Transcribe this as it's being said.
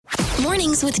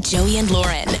Mornings with Joey and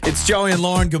Lauren. It's Joey and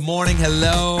Lauren. Good morning.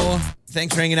 Hello.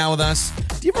 Thanks for hanging out with us.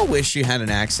 Do you ever wish you had an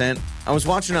accent? I was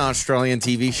watching an Australian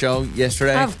TV show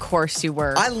yesterday. Of course you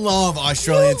were. I love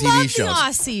Australian TV shows. You love the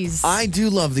Aussies. I do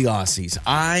love the Aussies.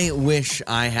 I wish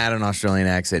I had an Australian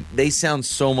accent. They sound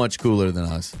so much cooler than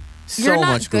us. You're not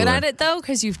much cooler. good at it, though,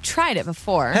 because you've tried it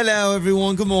before. Hello,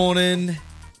 everyone. Good morning.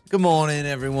 Good morning,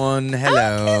 everyone.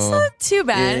 Hello. It's not too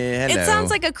bad. Yeah, hello. It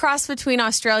sounds like a cross between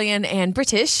Australian and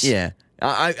British. Yeah.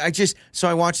 I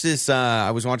watched this,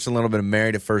 I was watching a little bit of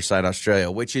Married at First Sight Australia,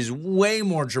 which is way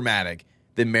more dramatic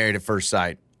than Married at First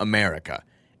Sight America.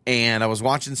 And I was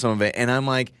watching some of it, and I'm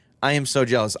like, I am so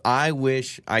jealous. I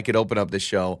wish I could open up this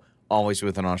show always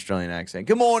with an Australian accent.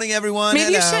 Good morning, everyone.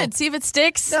 Maybe Hello. you should. See if it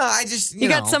sticks. No, I just, You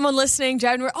got someone listening,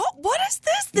 driving. Oh, what is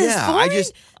this?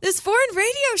 This foreign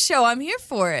radio show. I'm here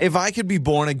for it. If I could be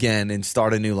born again and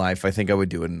start a new life, I think I would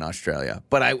do it in Australia.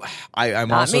 But I'm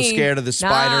Not also me. scared of the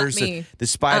spiders, Not me. the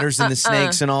spiders and the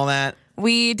snakes and all that.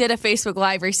 We did a Facebook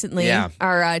Live recently,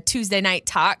 our Tuesday night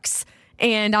talks.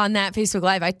 And on that Facebook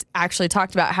Live, I actually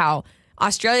talked about how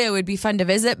Australia would be fun to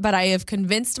visit, but I have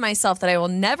convinced myself that I will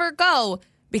never go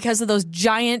because of those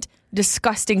giant,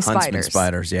 disgusting Huntsman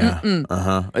spiders, yeah.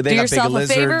 Uh-huh. They Do got yourself big a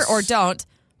lizards. favor or don't,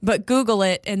 but Google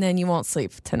it, and then you won't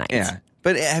sleep tonight. Yeah.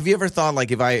 But have you ever thought, like,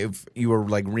 if you were,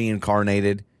 like,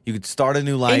 reincarnated, you could start a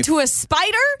new life? Into a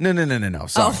spider? No.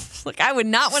 Sorry. Oh, look, I would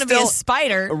not want to be a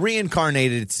spider.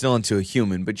 Reincarnated still into a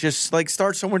human, but just, like,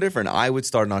 start somewhere different. I would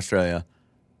start in Australia.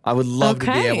 I would love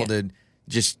to be able to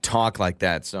just talk like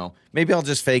that. So maybe I'll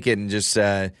just fake it and just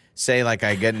say, like,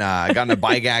 I got in a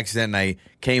bike accident and I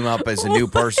came up as a new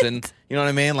person. You know what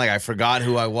I mean? Like, I forgot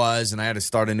who I was and I had to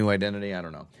start a new identity. I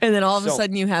don't know. And then all of a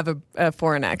sudden you have a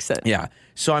foreign accent. Yeah.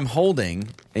 So I'm holding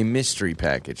a mystery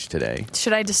package today.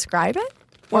 Should I describe it?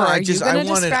 Well, I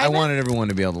wanted everyone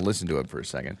to be able to listen to it for a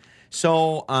second.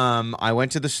 So I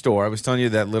went to the store. I was telling you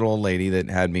that little old lady that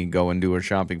had me go and do her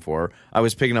shopping for her. I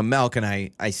was picking up milk, and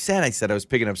I said I was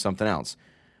picking up something else.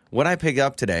 What I picked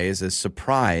up today is a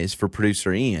surprise for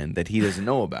producer Ian that he doesn't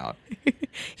know about.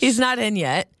 He's not in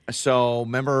yet. So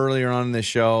remember earlier on in the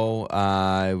show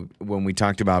when we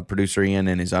talked about producer Ian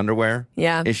and his underwear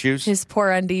issues? His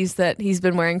poor undies that he's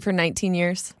been wearing for 19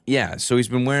 years. Yeah, so he's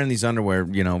been wearing these underwear,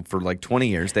 for like 20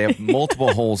 years. They have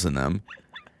multiple holes in them.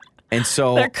 And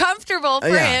so they're comfortable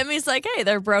for him. He's like, hey,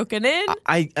 they're broken in.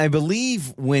 I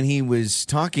believe when he was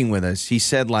talking with us, he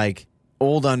said, like,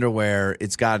 old underwear,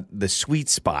 it's got the sweet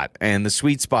spot. And the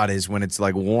sweet spot is when it's,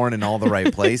 like, worn in all the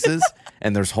right places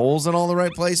and there's holes in all the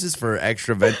right places for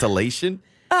extra ventilation.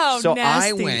 Oh, so nasty.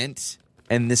 I went,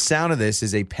 and the sound of this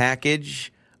is a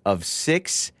package of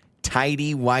 6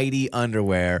 tighty-whitey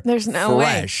underwear. There's no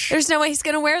fresh. way. There's no way he's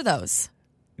going to wear those.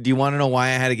 Do you want to know why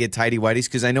I had to get tighty whities?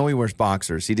 Because I know he wears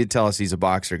boxers. He did tell us he's a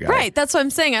boxer guy. Right. That's what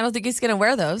I'm saying. I don't think he's going to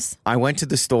wear those. I went to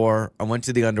the store. I went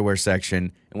to the underwear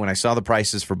section. And when I saw the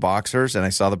prices for boxers and I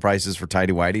saw the prices for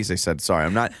tighty whities, I said, sorry,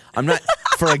 I'm not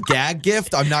for a gag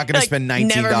gift, I'm not going to spend $19.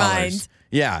 Never mind.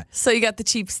 Yeah. So you got the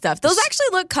cheap stuff. Those actually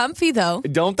look comfy, though.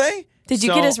 Don't they? Did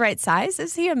you get his right size?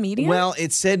 Is he a medium? Well,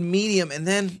 it said medium. And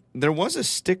then there was a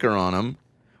sticker on him.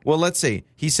 Well, let's see.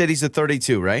 He said he's a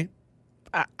 32, right?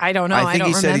 I don't know. I think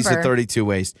he said remember. he's a 32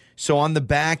 waist. So on the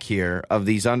back here of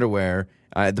these underwear,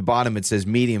 at the bottom it says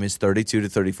medium is 32 to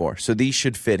 34. So these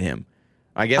should fit him.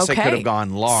 I guess I could have gone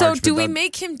large. So do we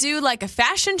make him do like a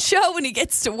fashion show when he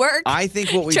gets to work? I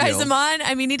think what we tries them on.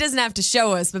 I mean, he doesn't have to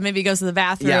show us, but maybe he goes to the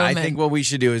bathroom. Yeah, I think what we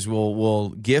should do is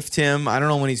we'll gift him. I don't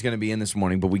know when he's going to be in this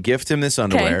morning, but we gift him this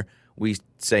underwear. Okay. We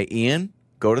say, Ian,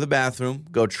 go to the bathroom,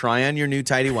 go try on your new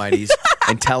tighty whities,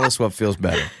 and tell us what feels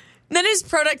better. Then his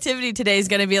productivity today is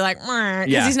going to be like,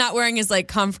 because he's not wearing his like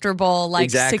comfortable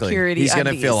security. He's going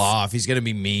to feel off. He's going to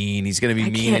be mean. He's going to be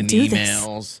mean in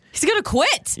emails. He's going to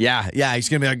quit. Yeah. He's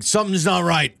going to be like, something's not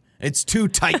right. It's too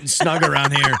tight and snug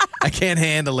around here. I can't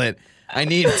handle it. I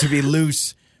need it to be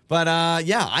loose. But I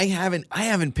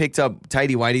haven't picked up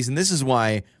tighty whities, and this is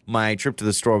why my trip to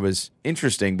the store was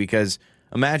interesting. Because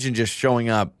imagine just showing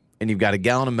up and you've got a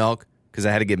gallon of milk because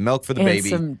I had to get milk for the baby,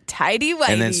 some tighty whities,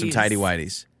 and then some tighty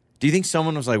whities. Do you think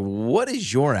someone was like, what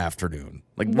is your afternoon?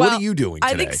 Like, what are you doing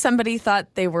today? I think somebody thought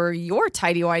they were your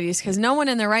tighty whities because no one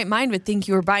in their right mind would think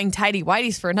you were buying tighty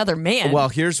whities for another man. Well,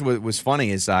 here's what was funny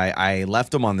is I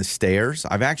left them on the stairs.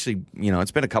 I've actually,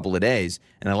 it's been a couple of days,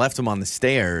 and I left them on the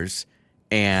stairs,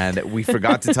 and we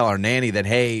forgot to tell our nanny that,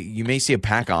 hey, you may see a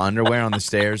pack of underwear on the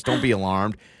stairs. Don't be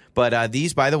alarmed. But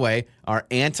these, by the way, are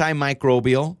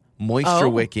antimicrobial, moisture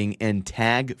wicking, and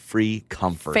tag-free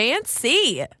comfort.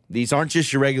 Fancy. These aren't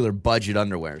just your regular budget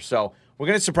underwear. So we're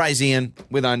going to surprise Ian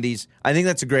with undies. I think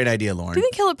that's a great idea, Lauren. Do you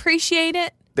think he'll appreciate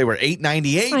it? They were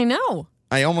 $8.98. I know.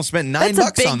 I almost spent $9 on the man.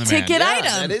 That's a big ticket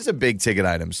item. That is a big ticket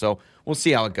item. So we'll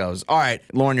see how it goes. All right,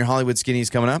 Lauren, your Hollywood Skinny's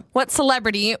coming up. What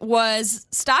celebrity was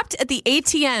stopped at the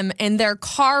ATM and their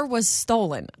car was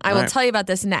stolen? I will tell you about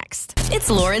this next. It's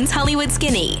Lauren's Hollywood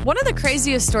Skinny. One of the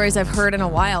craziest stories I've heard in a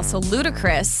while. So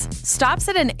Ludacris stops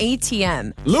at an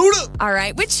ATM. Luda! All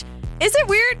right, which, is it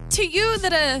weird to you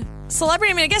that a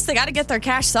celebrity, I mean, I guess they got to get their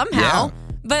cash somehow. Yeah.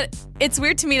 But it's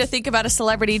weird to me to think about a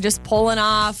celebrity just pulling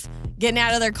off, getting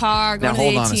out of their car, going Now, to the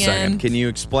ATM. hold on a second. Can you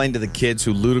explain to the kids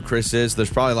who Ludacris is?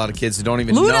 There's probably a lot of kids who don't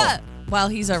even know. Well,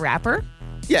 he's a rapper.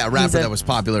 Yeah, a rapper that was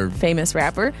popular. Famous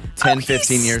rapper. 10,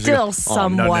 15 years ago. Still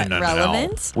somewhat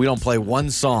relevant. We don't play one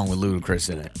song with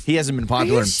Ludacris in it. He hasn't been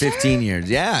popular in 15 years.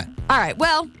 Yeah. All right,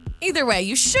 well, either way,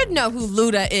 you should know who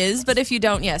Luda is, but if you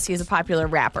don't, yes, he's a popular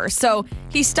rapper. So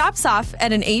he stops off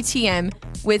at an ATM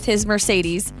with his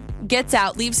Mercedes, gets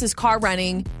out, leaves his car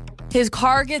running. His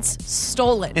car gets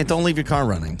stolen. And don't leave your car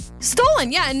running.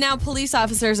 Stolen, yeah. And now police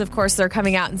officers, of course, they're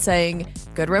coming out and saying,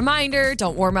 good reminder,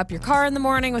 don't warm up your car in the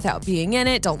morning without being in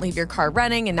it. Don't leave your car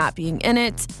running and not being in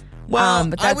it.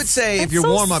 Well, I would say if you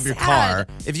warm up your car,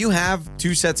 if you have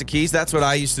 2 sets of keys, that's what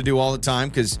I used to do all the time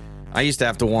because I used to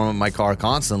have to warm up my car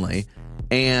constantly.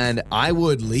 And I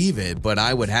would leave it, but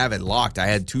I would have it locked. I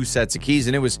had 2 sets of keys,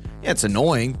 and it's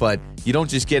annoying, but you don't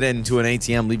just get into an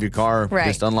ATM, leave your car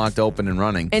just unlocked, open, and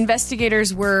running.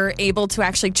 Investigators were able to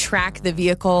actually track the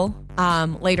vehicle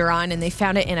later on, and they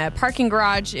found it in a parking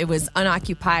garage. It was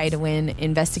unoccupied when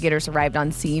investigators arrived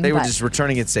on scene. They were just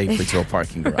returning it safely to a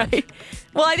parking garage. Right.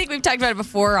 Well, I think we've talked about it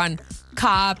before on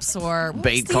Cops or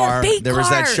Bait Car. There was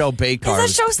that show, Bait Car.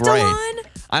 Is that show still on?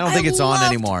 I don't think it's on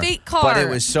anymore. Bait Car. But it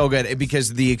was so good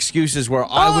because the excuses were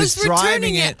I was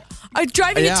driving it.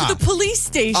 Driving it to the police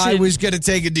station. I was going to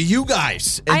take it to you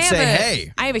guys and say,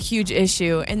 hey. I have a huge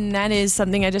issue, and that is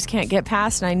something I just can't get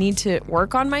past, and I need to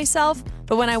work on myself.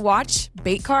 But when I watch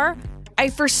Bait Car, I,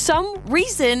 for some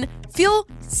reason, feel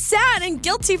sad and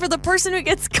guilty for the person who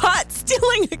gets caught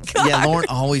stealing a car. Yeah, Lauren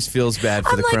always feels bad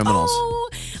for the criminals.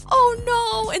 Oh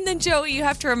no. And then, Joey, you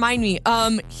have to remind me,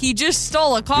 he just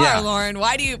stole a car, Lauren.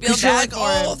 Why do you feel bad for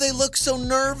him? They look so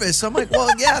nervous. I'm like, well,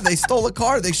 yeah, they stole a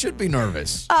car. They should be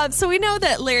nervous. So we know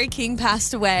that Larry King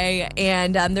passed away,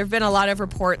 and there have been a lot of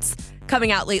reports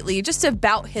coming out lately just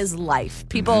about his life.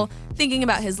 People thinking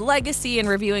about his legacy and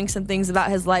reviewing some things about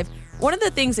his life. One of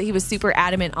the things that he was super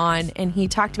adamant on, and he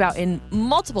talked about in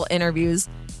multiple interviews,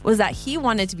 was that he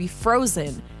wanted to be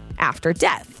frozen after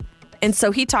death. And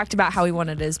so he talked about how he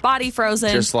wanted his body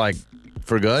frozen. Just like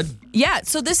for good? Yeah.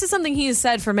 So this is something he has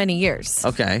said for many years.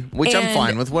 Okay. Which I'm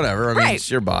fine with. Whatever. I mean,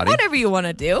 it's your body. Whatever you want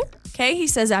to do. Okay. He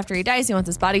says after he dies, he wants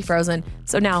his body frozen.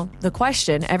 So now the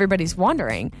question everybody's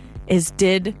wondering is,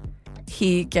 did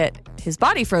he get his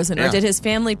body frozen or did his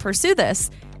family pursue this?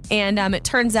 And it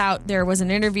turns out there was an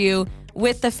interview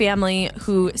with the family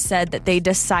who said that they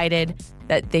decided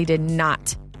that they did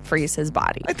not freeze his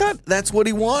body. I thought that's what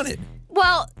he wanted.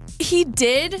 Well, he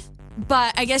did,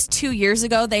 but I guess 2 years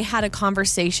ago they had a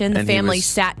conversation. The family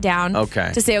sat down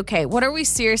to say, okay, what are we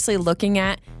seriously looking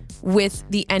at with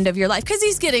the end of your life? Because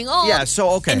he's getting old. Yeah, so,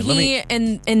 okay.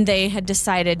 And they had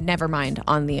decided, never mind,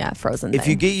 on the frozen thing. If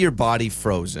you get your body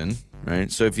frozen,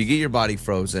 right? So if you get your body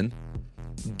frozen,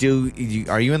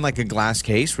 are you in like a glass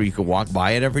case where you could walk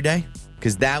by it every day?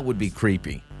 Because that would be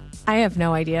creepy. I have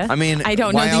no idea. I mean, I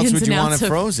don't why know the else ins would you and want outs it of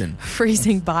frozen?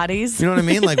 Freezing bodies. You know what I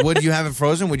mean? Like, would you have it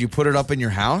frozen? Would you put it up in your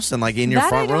house and like in your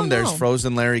front room there's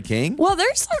frozen Larry King? Well,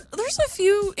 there's a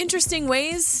few interesting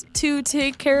ways to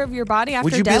take care of your body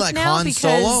after death. Would you be like now Han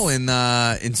Solo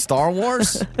in Star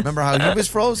Wars? Remember how he was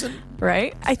frozen?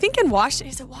 Right. I think in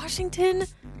Washington, is it Washington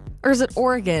or is it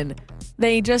Oregon?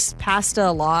 They just passed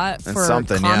a law for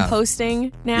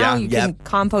composting now. Yeah, you can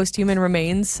compost human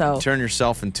remains. So turn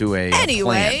yourself into a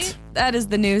plant. That is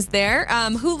the news there.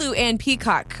 Hulu and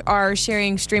Peacock are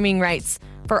sharing streaming rights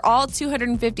for all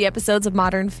 250 episodes of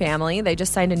Modern Family. They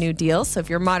just signed a new deal. So if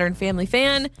you're a Modern Family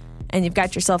fan and you've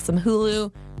got yourself some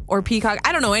Hulu or Peacock,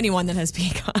 I don't know anyone that has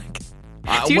Peacock.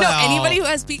 Do you know anybody who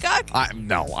has Peacock?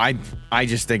 No, I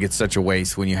just think it's such a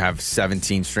waste when you have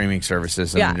 17 streaming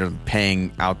services and you're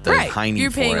paying out the hiney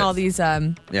You're paying for all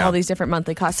these different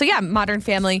monthly costs. So Modern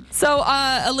Family. So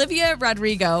Olivia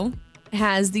Rodrigo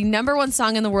has the #1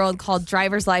 song in the world called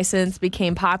Driver's License,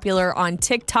 became popular on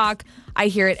TikTok. I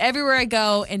hear it everywhere I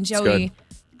go. And Joey,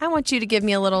 I want you to give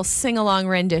me a little sing-along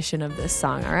rendition of this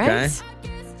song, all right? Okay.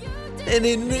 And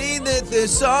it means that the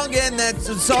song, and that's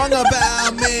a song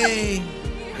about me.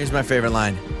 Here's my favorite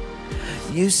line.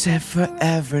 You said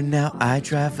forever, now I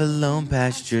drive alone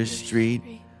past your street.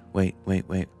 Wait.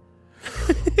 Red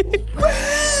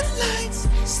lights,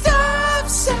 stop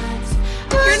signs.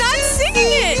 You're not singing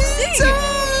it. Sing.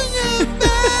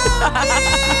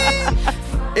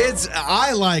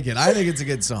 I like it. I think it's a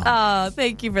good song. Oh,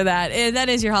 thank you for that. And that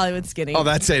is your Hollywood Skinny. Oh,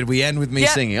 that's it. We end with me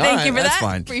singing. All thank right, you for that's that.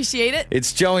 fine. Appreciate it.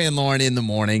 It's Joey and Lauren in the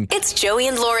morning. It's Joey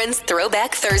and Lauren's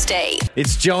Throwback Thursday.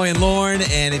 It's Joey and Lauren,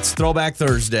 and it's Throwback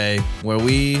Thursday, where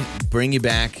we bring you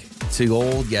back to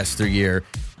old yesteryear.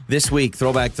 This week,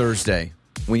 Throwback Thursday.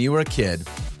 When you were a kid,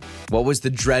 what was the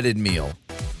dreaded meal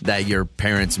that your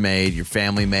parents made, your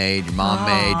family made, your mom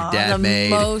made, your dad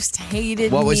made? The most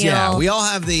hated What was, meal. yeah, we all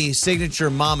have the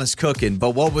signature mama's cooking,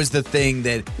 but what was the thing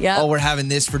that, we're having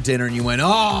this for dinner, and you went,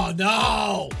 oh,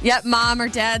 no. Yep, mom or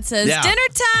dad says, dinner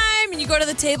time, and you go to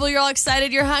the table, you're all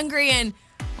excited, you're hungry, and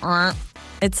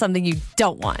it's something you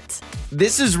don't want.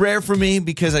 This is rare for me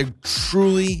because I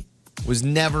truly was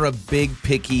never a big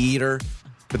picky eater,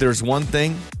 but there's one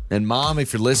thing, and Mom,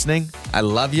 if you're listening, I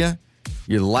love you.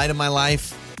 You're the light of my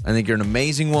life. I think you're an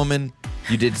amazing woman.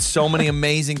 You did so many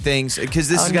amazing things because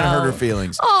this is going to hurt her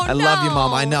feelings. I love you,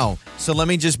 Mom. I know. So let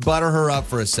me just butter her up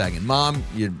for a second. Mom,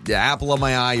 you're the apple of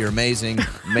my eye. You're amazing.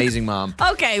 Amazing, Mom.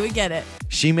 Okay, we get it.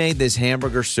 She made this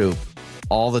hamburger soup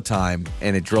all the time,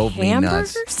 and it drove me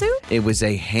nuts. Hamburger soup? It was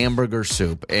a hamburger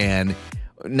soup, and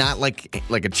not like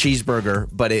a cheeseburger,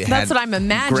 but it That's had what I'm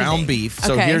imagining. ground beef.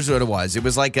 So here's what it was. It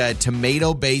was like a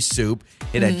tomato-based soup.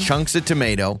 It had chunks of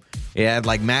tomato. It had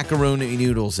like macaroni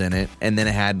noodles in it, and then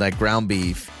it had like ground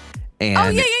beef.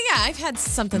 And yeah. I've had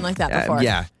something like that before.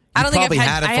 Yeah. I don't think I've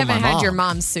had it I from haven't my had mom. your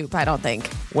mom's soup, I don't think.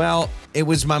 Well, it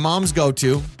was my mom's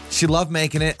go-to. She loved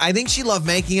making it. I think she loved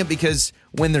making it because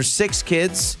when there's 6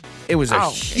 kids, it was a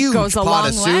huge pot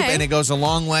of soup, and it goes a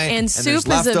long way. And soup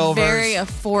is a very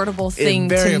affordable thing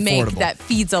to make that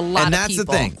feeds a lot of people. And that's the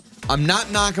thing. I'm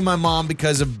not knocking my mom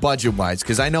because of budget-wise,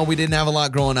 because I know we didn't have a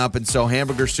lot growing up, and so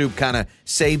hamburger soup kind of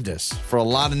saved us for a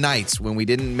lot of nights when we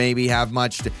didn't maybe have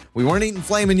much. We weren't eating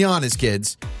filet mignon as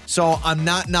kids, so I'm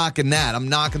not knocking that. I'm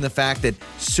knocking the fact that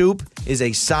soup is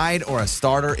a side or a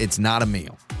starter. It's not a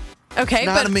meal. Okay,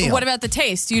 not but a meal. What about the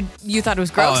taste? You thought it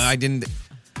was gross? Oh, I didn't.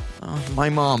 Oh, my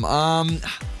mom.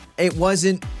 It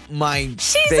wasn't my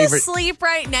She's favorite. asleep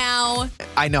right now.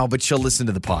 I know, but she'll listen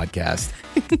to the podcast.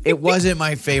 It wasn't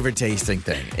my favorite tasting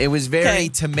thing. It was very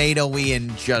tomatoey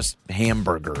and just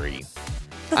hamburgery.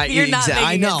 You're not making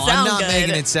I know. it sound I'm not good.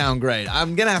 making it sound great.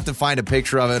 I'm going to have to find a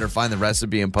picture of it or find the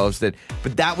recipe and post it.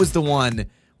 But that was the one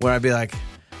where I'd be like,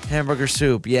 hamburger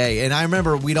soup, yay. And I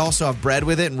remember we'd also have bread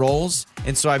with it and rolls.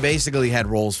 And so I basically had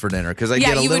rolls for dinner because I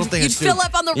get a little thing of soup. You'd fill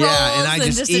up on the rolls. Yeah, and I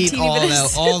just eat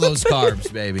all those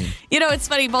carbs, baby. You know, it's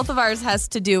funny. Both of ours has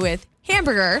to do with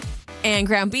hamburger and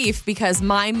ground beef because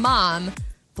my mom,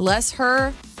 bless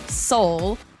her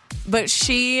soul, but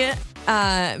she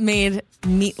made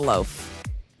meatloaf.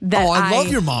 I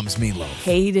love your mom's meatloaf.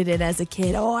 Hated it as a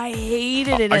kid. I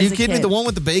hated it as a kid. Are you kidding me? The one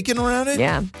with the bacon around it?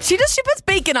 Yeah. She puts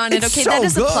bacon on it. It's Okay, so that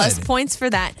is a good. plus points for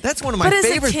that. That's one of my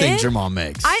favorite things your mom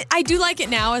makes. I do like it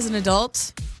now as an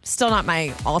adult. Still not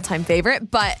my all-time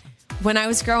favorite, but when I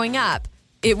was growing up,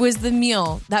 it was the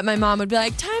meal that my mom would be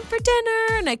like, time for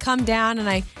dinner. And I come down and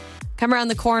I come around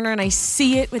the corner and I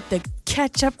see it with the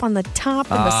ketchup on the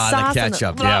top and the sauce. The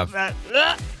ketchup,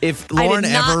 yeah. If Lauren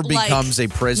ever becomes a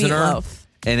prisoner meatloaf.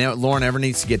 and Lauren ever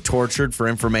needs to get tortured for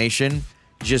information,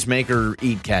 just make her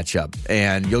eat ketchup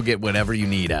and you'll get whatever you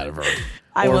need out of her.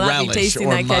 I or will not relish, be tasting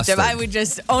or that mustard. ketchup. I would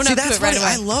just own up to it right away.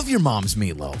 I love your mom's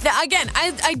meatloaf. Now, again,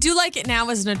 I do like it now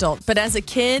as an adult, but as a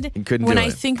kid, when I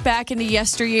think back into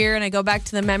yesteryear and I go back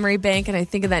to the memory bank and I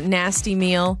think of that nasty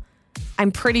meal,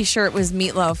 I'm pretty sure it was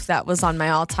meatloaf that was on my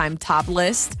all-time top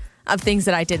list of things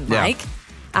that I didn't like.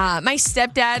 My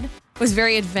stepdad was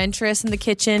very adventurous in the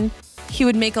kitchen. He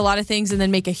would make a lot of things and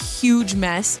then make a huge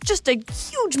mess. Just a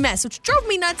huge mess, which drove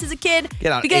me nuts as a kid.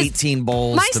 Get out 18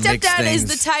 bowls my to mix stepdad things.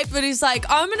 is the type that he's like,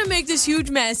 I'm going to make this huge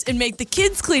mess and make the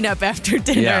kids clean up after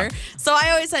dinner. Yeah. So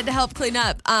I always had to help clean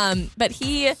up. But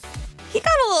he got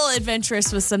a little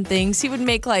adventurous with some things. He would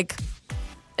make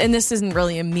and this isn't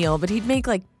really a meal, but he'd make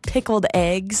pickled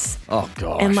eggs. Oh,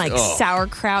 gosh. And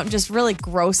sauerkraut and just really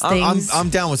gross things. I'm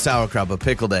down with sauerkraut, but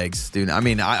pickled eggs, dude. I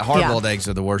mean, hard-boiled eggs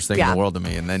are the worst thing in the world to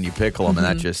me, and then you pickle them,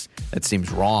 and that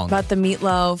seems wrong. But the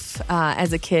meatloaf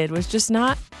as a kid was just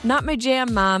not my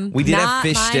jam, Mom. We did have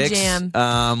fish my sticks. Jam.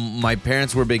 My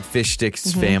parents were a big fish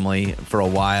sticks family for a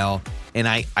while, and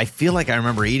I feel like I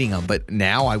remember eating them, but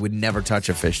now I would never touch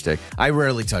a fish stick. I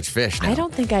rarely touch fish now. I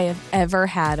don't think I have ever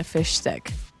had a fish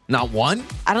stick. Not one?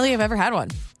 I don't think I've ever had one.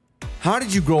 How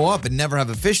did you grow up and never have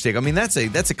a fish stick? I mean, that's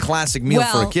a classic meal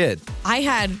for a kid. I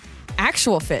had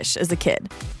actual fish as a kid.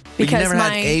 But you Because never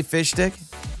had a fish stick?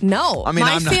 No, I mean,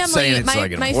 I'm not saying it's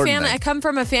like an my important family. thing. I come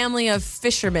from a family of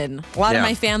fishermen. A lot of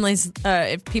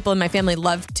my people in my family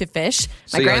love to fish.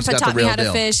 So My you always grandpa got the taught me real how to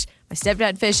deal. fish. My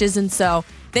stepdad fishes, and so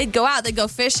they'd go out, they'd go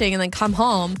fishing, and then come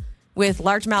home with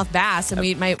largemouth bass, and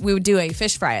we would do a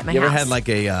fish fry at my house. You ever had like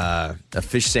a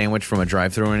fish sandwich from a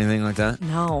drive-thru or anything like that?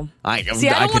 No. I See,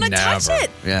 I don't want to touch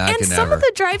it. Yeah, I and could some never. of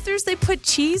the drive-thrus, they put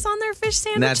cheese on their fish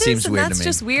sandwiches. That seems and weird to that's me.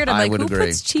 just weird. I'm I like, would who agree.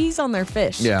 puts cheese on their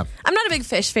fish? Yeah. I'm not a big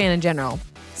fish fan in general.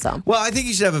 So Well, I think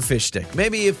you should have a fish stick.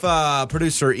 Maybe if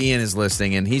producer Ian is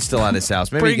listening and he's still at his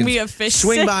house, maybe Bring he can me a fish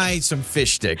swing stick. by some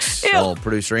fish sticks. Ew. Oh,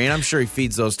 producer Ian, I'm sure he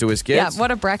feeds those to his kids. yeah, what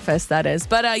a breakfast that is.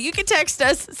 But you can text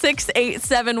us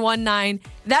 68719.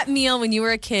 That meal when you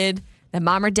were a kid that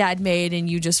mom or dad made and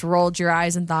you just rolled your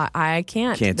eyes and thought, I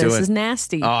can't. Can't this do it. is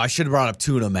nasty. Oh, I should have brought up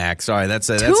tuna mac. Sorry, that's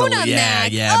a Tuna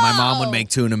mac? Yeah. My mom would Oh. make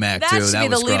tuna mac That too. should That be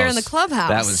the was leader in gross. the clubhouse.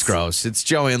 That was gross. It's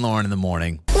Joey and Lauren in the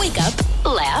morning. Wake up,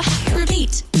 laugh,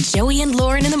 repeat. Joey and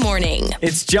Lauren in the morning.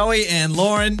 It's Joey and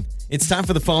Lauren. It's time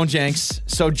for the phone janks.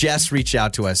 So Jess reached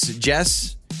out to us.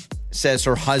 Jess says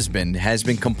her husband has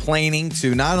been complaining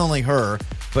to not only her,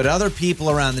 but other people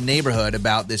around the neighborhood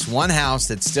about this one house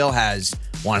that still has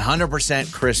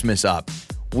 100% Christmas up.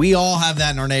 We all have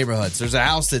that in our neighborhoods. There's a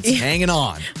house that's hanging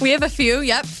on. We have a few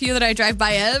that I drive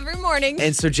by every morning.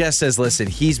 And so Jess says, listen,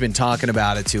 he's been talking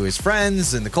about it to his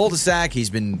friends in the cul-de-sac. He's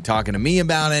been talking to me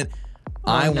about it.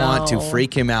 I want to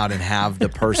freak him out and have the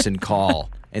person call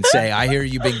and say, I hear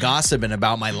you've been gossiping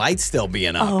about my lights still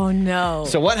being up. Oh, no.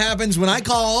 So what happens when I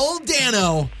call old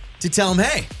Dano to tell him,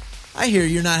 hey, I hear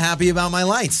you're not happy about my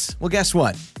lights? Well, guess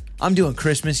what? I'm doing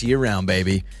Christmas year-round,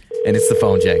 baby. And it's the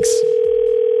phone janks.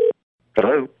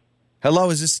 Hello.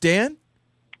 Hello, is this Dan?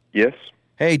 Yes.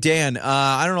 Hey, Dan.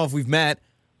 I don't know if we've met.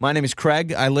 My name is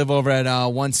Craig. I live over at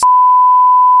 1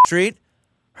 Street.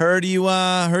 Heard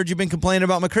you've been complaining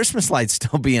about my Christmas lights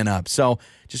still being up. So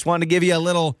just wanted to give you a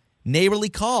little neighborly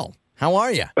call. How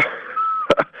are you?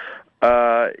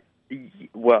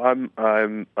 Well,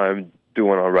 I'm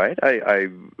doing all right.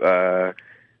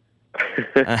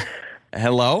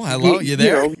 Hello, you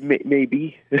there?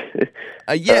 Maybe.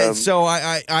 Yeah. So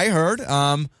I heard.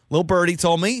 Little birdie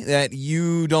told me that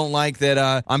you don't like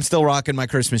that. I'm still rocking my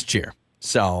Christmas cheer.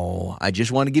 So I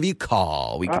just want to give you a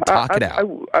call. We can talk it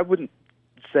out. I wouldn't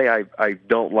say I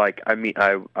don't like. I mean,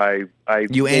 I. Are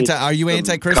you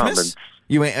anti-Christmas? Comments.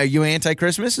 Are you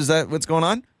anti-Christmas? Is that what's going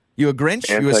on? You a Grinch?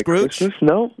 You a Scrooge?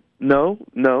 Anti-Christmas? No,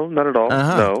 not at all.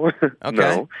 Uh-huh. No. Okay.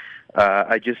 No.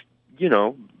 I just,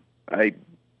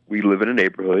 we live in a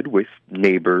neighborhood with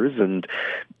neighbors and,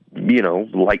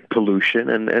 light pollution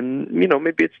and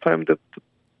maybe it's time to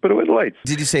put away the lights.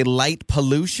 Did you say light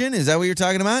pollution? Is that what you're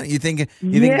talking about? You think that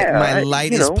my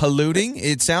light is polluting?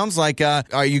 It sounds like,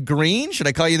 are you green? Should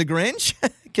I call you the Grinch?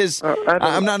 Because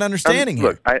I'm not understanding here.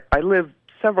 Look, I live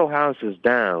several houses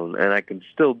down, and I can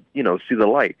still, see the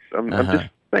lights. I'm just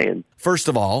saying. First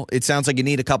of all, it sounds like you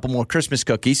need a couple more Christmas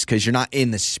cookies because you're not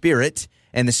in the spirit.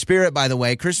 And the spirit, by the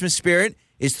way, Christmas spirit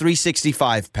is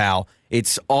 365, pal.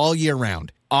 It's all year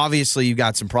round. Obviously, you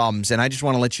got some problems, and I just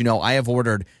want to let you know I have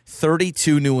ordered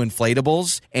 32 new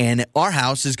inflatables, and our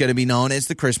house is going to be known as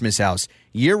the Christmas house.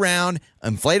 Year-round,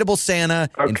 inflatable Santa,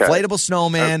 inflatable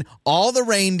snowman, all the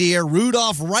reindeer,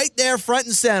 Rudolph right there front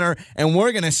and center, and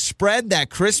we're going to spread that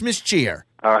Christmas cheer.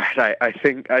 All right, I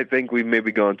think we may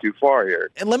be going too far here.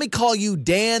 And let me call you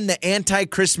Dan the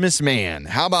Anti-Christmas Man.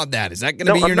 How about that? Is that going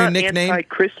to be your new nickname?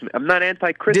 I'm not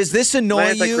anti-Christmas. Does this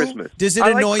annoy you? Does it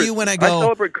annoy you when I go, I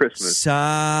celebrate Christmas.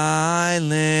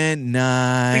 Silent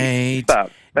night.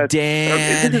 Stop.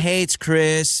 Dan hates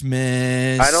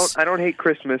Christmas. I don't hate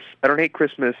Christmas. I don't hate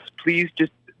Christmas. Please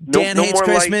just Dan hates more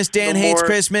Christmas. Lights, Dan hates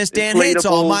Christmas. Dan hates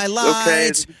all my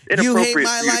lights. Okay. You hate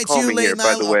my lights. You hate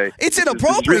my lights. It's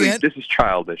inappropriate. This is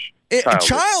childish.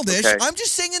 Childish? Okay? I'm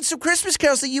just singing some Christmas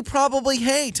carols that you probably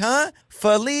hate, huh?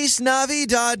 Feliz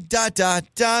Navidad, da da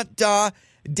da da.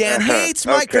 Dan hates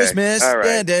my Christmas. All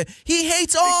right. He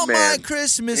hates all my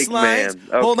Christmas lights.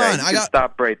 Okay. Hold on,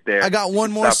 stop right there. I got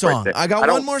one more song.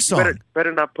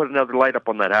 Better not put another light up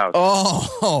on that house.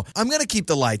 Oh, I'm gonna keep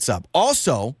the lights up.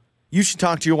 Also, you should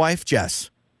talk to your wife, Jess.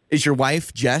 Is your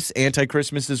wife, Jess,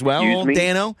 anti-Christmas as well, Excuse me?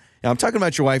 Dano? Yeah, I'm talking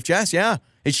about your wife, Jess, yeah.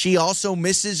 Is she also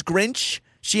Mrs. Grinch?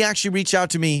 She actually reached out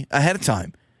to me ahead of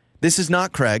time. This is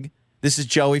not Craig. This is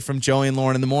Joey from Joey and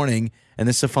Lauren in the Morning, and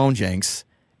this is a phone janks,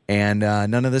 and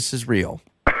none of this is real.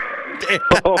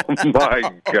 Oh,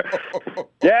 my God.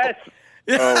 Yes!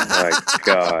 Oh, my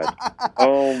God.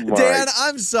 Oh, my. Dan,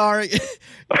 I'm sorry.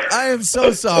 I am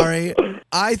so sorry.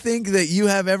 I think that you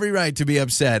have every right to be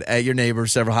upset at your neighbor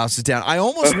several houses down. I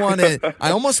almost want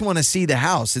to see the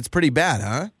house. It's pretty bad,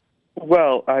 huh?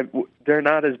 Well, they're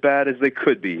not as bad as they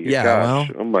could be. Yeah, Gosh.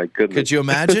 well, oh my goodness. Could you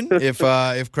imagine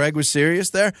if Craig was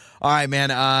serious there? All right, man.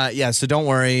 So don't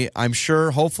worry. I'm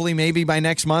sure, hopefully, maybe by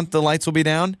next month, the lights will be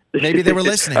down. Maybe they were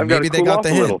listening. Maybe they got the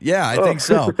hint. Yeah, I think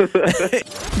so.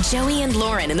 Joey and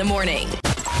Lauren in the morning.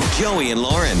 Joey and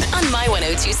Lauren. On My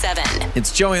 102.7.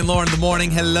 It's Joey and Lauren in the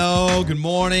morning. Hello. Good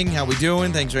morning. How we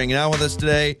doing? Thanks for hanging out with us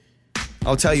today.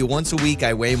 I'll tell you, once a week,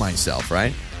 I weigh myself,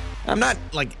 right? I'm not,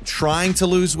 trying to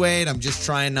lose weight. I'm just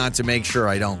trying not to make sure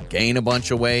I don't gain a bunch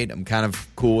of weight. I'm kind of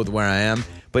cool with where I am.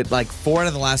 But, 4 out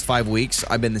of the last 5 weeks,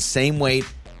 I've been the same weight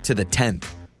to the 10th.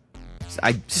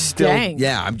 Dang.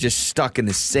 Yeah, I'm just stuck in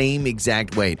the same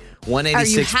exact weight. 186.8. Are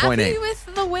you happy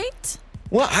with the weight?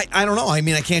 Well, I don't know. I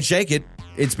mean, I can't shake it.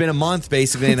 It's been a month,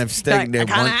 basically, and I've stayed there. I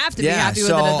kind of have to be happy with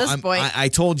it at this point. I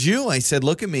told you, I said,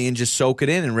 look at me and just soak it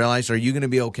in and realize, are you going to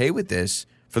be okay with this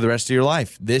for the rest of your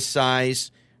life? This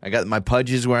size... I got my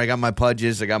pudges where I got my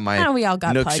pudges. I got my we all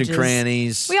got nooks pudges. and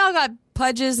crannies. We all got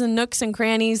pudges and nooks and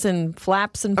crannies and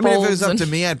flaps and folds. I mean, if it was up to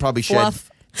me, I'd probably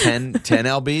fluff. shed 10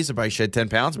 lbs. I'd probably shed 10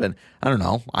 pounds, but I don't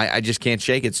know. I just can't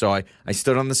shake it. So I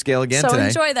stood on the scale again today.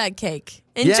 So enjoy that cake.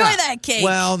 Enjoy that cake.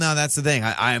 Well, no, that's the thing.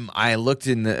 I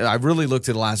really looked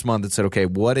at the last month and said, okay,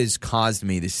 what has caused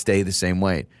me to stay the same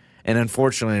weight? And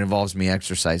unfortunately, it involves me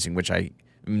exercising, which I'm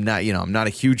not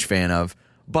a huge fan of.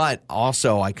 But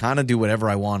also, I kind of do whatever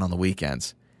I want on the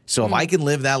weekends. So if I can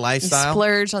live that lifestyle,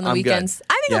 splurge on the weekends. Good.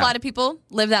 I think a lot of people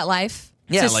live that life.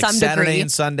 Yeah, to like some Saturday degree.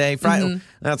 and Sunday. Friday.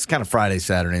 That's kind of Friday,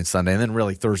 Saturday, and Sunday, and then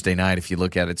really Thursday night if you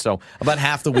look at it. So about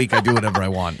half the week I do whatever I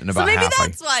want, and about So maybe half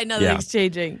that's why nothing's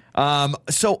changing.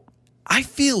 So I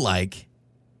feel like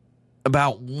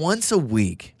about once a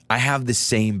week I have the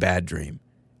same bad dream,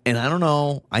 and I don't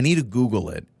know. I need to Google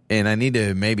it, and I need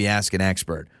to maybe ask an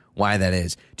expert why that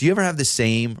is. Do you ever have the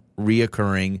same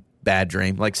reoccurring bad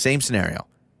dream, like same scenario,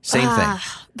 same thing?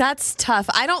 That's tough.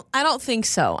 I don't think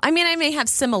so. I mean, I may have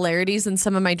similarities in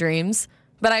some of my dreams,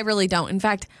 but I really don't. In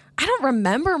fact, I don't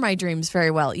remember my dreams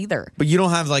very well either. But you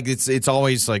don't have it's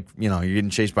always like, you're getting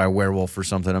chased by a werewolf or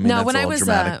something. I mean, that's when a I little was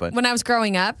dramatic. But when I was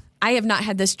growing up, I have not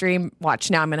had this dream.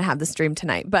 Watch, now I'm going to have this dream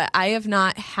tonight, but I have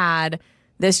not had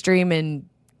this dream in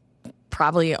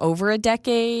probably over a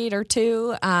decade or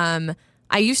two.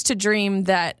 I used to dream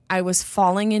that I was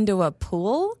falling into a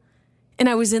pool and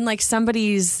I was in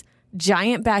somebody's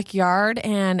giant backyard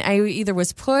and I either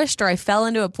was pushed or I fell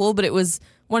into a pool, but it was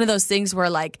one of those things where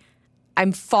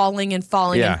I'm falling and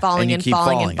falling and falling and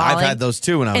falling and falling. I've had those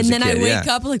too when I was a kid. And then I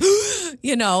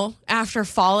wake up after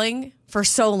falling for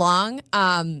so long.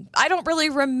 I don't really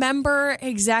remember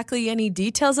exactly any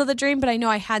details of the dream, but I know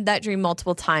I had that dream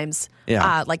multiple times,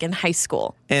 in high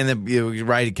school. And then you're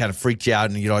right, it kind of freaked you out,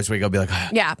 and you'd always wake up and be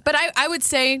like, yeah, but I would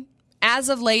say as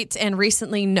of late and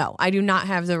recently, no, I do not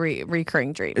have the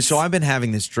recurring dreams. So I've been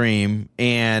having this dream,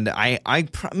 and I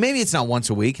maybe it's not once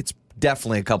a week. It's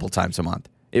definitely a couple times a month.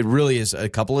 It really is a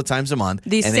couple of times a month.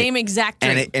 The same exact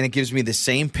dream. And it gives me the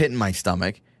same pit in my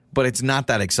stomach, but it's not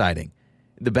that exciting.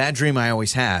 The bad dream I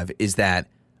always have is that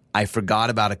I forgot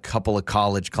about a couple of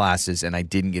college classes and I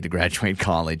didn't get to graduate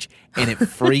college, and it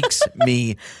freaks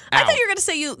me out. I thought you were going to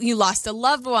say you lost a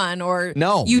loved one or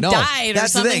no, died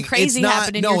that's or something crazy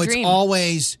happened in your dream. No, it's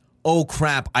always, oh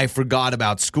crap, I forgot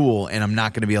about school and I'm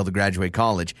not going to be able to graduate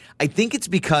college. I think it's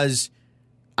because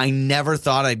I never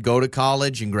thought I'd go to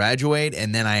college and graduate,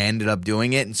 and then I ended up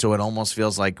doing it, and so it almost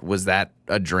feels like, was that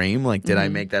a dream? Did I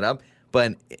make that up?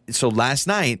 But so last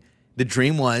night, the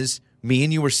dream was me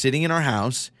and you were sitting in our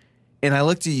house, and I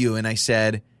looked at you and I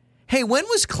said, hey, when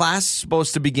was class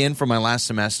supposed to begin for my last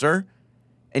semester?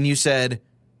 And you said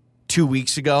 2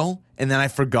 weeks ago. And then I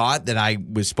forgot that I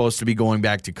was supposed to be going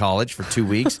back to college for 2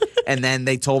 weeks. And then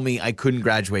they told me I couldn't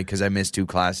graduate because I missed 2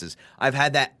 classes. I've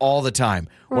had that all the time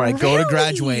where I go to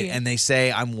graduate and they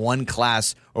say I'm 1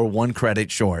 class or 1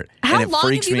 credit short. How and it long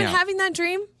freaks have you me been out. having that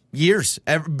dream? Years.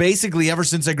 Basically ever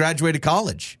since I graduated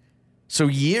college. So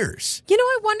years.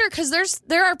 I wonder because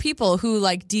there are people who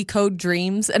decode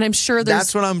dreams, and I'm sure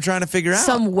that's what I'm trying to figure out.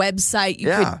 Some website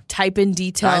you could type in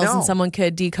details and someone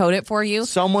could decode it for you.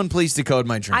 Someone please decode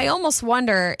my dream. I almost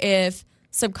wonder if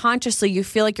subconsciously you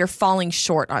feel like you're falling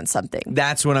short on something.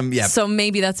 That's what I'm. Yeah. So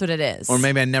maybe that's what it is. Or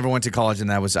maybe I never went to college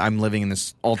and I'm living in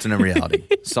this alternate reality,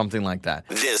 something like that.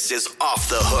 This is Off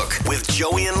the Hook with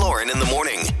Joey and Lauren in the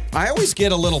morning. I always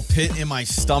get a little pit in my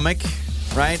stomach.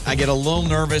 Right? I get a little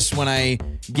nervous when I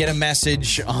get a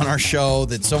message on our show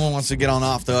that someone wants to get on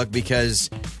Off the Hook because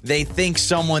they think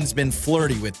someone's been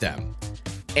flirty with them.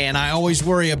 And I always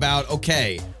worry about,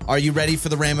 okay, Are you ready for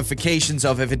the ramifications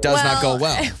of if it does not go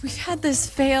well? We've had this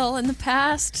fail in the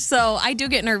past, so I do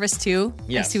get nervous too.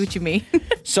 Yes. I see what you mean.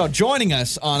 So joining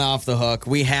us on Off the Hook,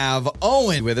 we have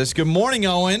Owen with us. Good morning,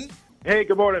 Owen. Hey,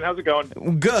 good morning. How's it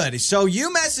going? Good. So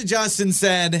you messaged us and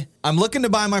said, I'm looking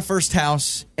to buy my first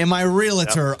house, and my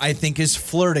realtor, I think, is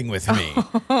flirting with me.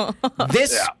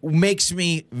 This makes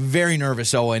me very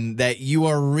nervous, Owen, that you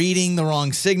are reading the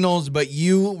wrong signals, but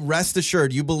you, rest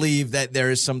assured, you believe that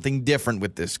there is something different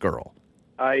with this girl.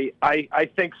 I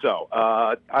think so.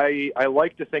 I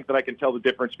like to think that I can tell the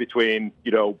difference between,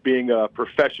 being a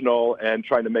professional and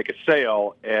trying to make a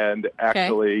sale and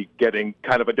actually getting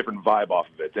kind of a different vibe off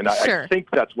of it. And I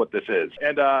think that's what this is.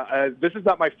 And this is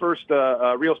not my first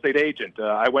real estate agent.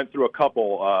 I went through a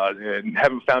couple and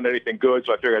haven't found anything good,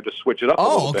 so I figured I'd just switch it up a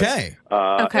little bit.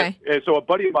 Okay. And so a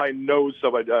buddy of mine knows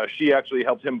someone. She actually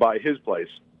helped him buy his place.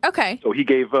 Okay. So he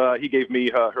gave me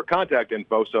her contact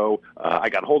info. So I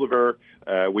got hold of her.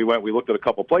 We looked at a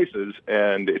couple places,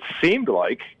 and it seemed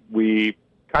like we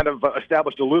kind of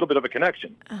established a little bit of a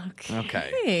connection.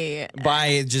 Okay.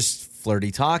 By just flirty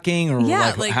talking, or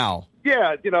how?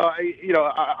 Yeah,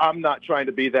 I'm not trying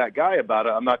to be that guy about it.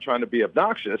 I'm not trying to be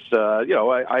obnoxious.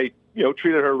 I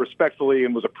treated her respectfully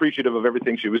and was appreciative of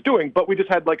everything she was doing, but we just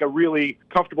had like a really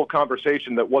comfortable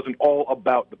conversation that wasn't all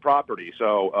about the property.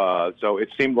 So it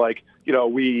seemed like,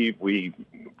 we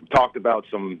talked about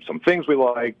some things we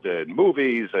liked and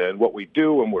movies and what we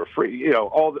do, and we're free,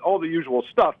 all the usual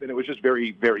stuff. And it was just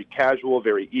very, very casual,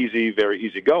 very easy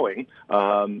going.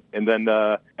 And then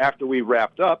after we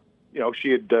wrapped up,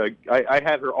 she had, I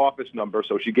had her office number,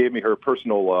 so she gave me her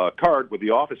personal card with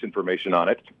the office information on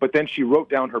it. But then she wrote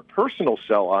down her personal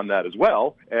cell on that as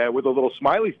well, with a little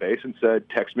smiley face, and said,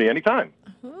 "Text me anytime."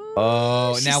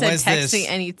 Oh, she now said, was text this? Me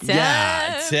anytime.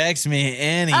 Yeah, text me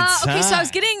anytime. Okay, so I was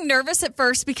getting nervous at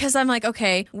first because I'm like,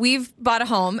 okay, we've bought a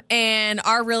home, and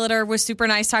our realtor was super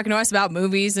nice talking to us about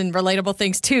movies and relatable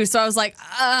things too. So I was like,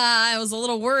 I was a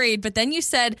little worried. But then you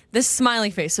said this smiley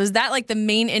face. So is that like the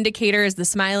main indicator? Is the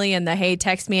smiley and the hey,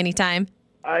 text me anytime?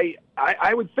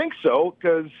 I would think so,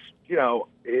 because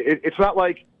it's not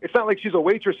like she's a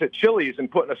waitress at Chili's and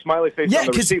putting a smiley face on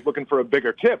the receipt looking for a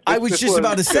bigger tip. I was just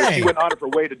about to say. She went out of her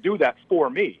way to do that for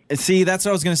me. See, that's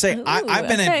what I was going to say. Ooh, I've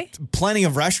been at plenty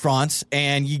of restaurants,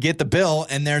 and you get the bill,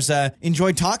 and there's a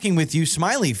enjoyed talking with you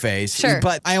smiley face. Sure.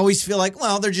 But I always feel like,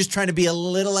 well, they're just trying to be a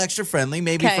little extra friendly,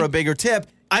 maybe for a bigger tip.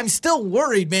 I'm still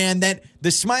worried, man, that the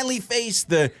smiley face,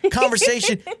 the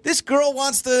conversation, this girl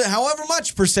wants the however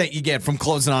much % you get from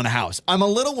closing on a house. I'm a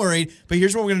little worried, but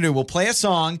here's what we're going to do. We'll play a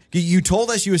song. You told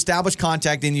us you established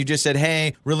contact, and you just said,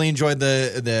 hey, really enjoyed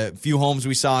the few homes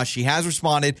we saw. She has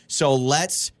responded, so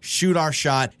let's shoot our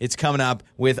shot. It's coming up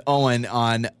with Owen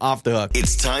on Off the Hook.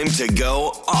 It's time to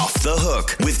go Off the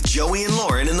Hook with Joey and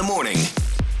Lauren in the morning.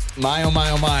 My, oh, my,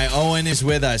 oh, my. Owen is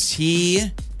with us.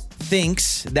 He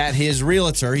thinks that his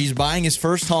realtor, he's buying his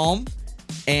first home,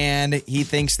 and he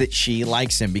thinks that she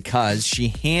likes him because she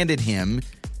handed him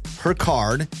her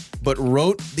card, but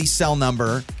wrote the cell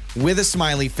number with a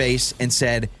smiley face and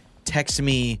said, text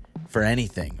me for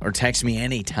anything, or text me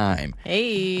anytime.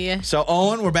 Hey. So,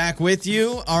 Owen, we're back with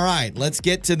you. All right, let's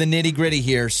get to the nitty gritty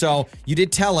here. So you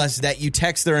did tell us that you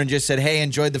texted her and just said, hey,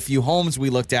 enjoyed the few homes we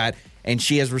looked at, and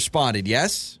she has responded,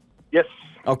 yes? Yes.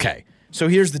 Okay, so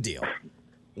here's the deal.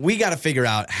 We got to figure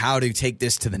out how to take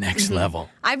this to the next level.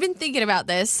 I've been thinking about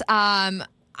this.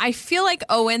 I feel like,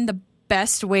 Owen, the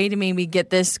best way to maybe get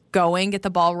this going, get the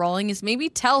ball rolling, is maybe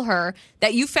tell her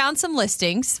that you found some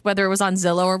listings, whether it was on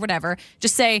Zillow or whatever.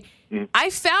 Just say, I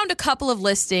found a couple of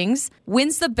listings.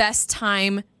 When's the best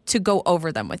time to go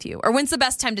over them with you? Or when's the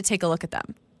best time to take a look at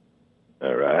them?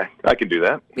 All right. I can do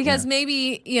that. Because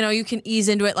maybe, you can ease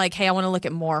into it like, hey, I want to look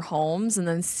at more homes and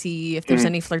then see if there's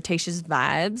any flirtatious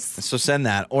vibes. So send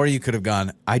that. Or you could have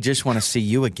gone, I just want to see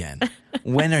you again.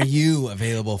 When are you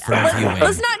available for a viewing?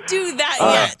 Let's not do that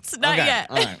yet. Not yet.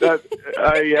 All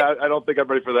right. I don't think I'm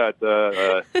ready for that.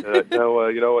 No,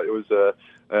 you know what? It was,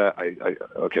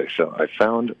 okay, so I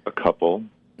found a couple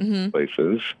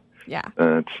places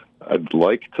that I'd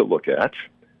like to look at.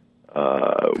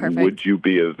 Would you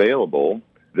be available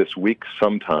this week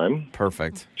sometime?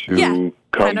 Perfect. To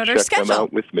come check them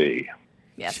out with me.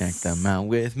 Yes. Check them out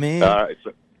with me. All right.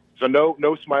 So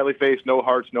no smiley face, no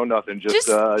hearts, no nothing. Just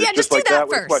like that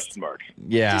with a question mark.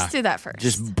 Yeah. Just do that first.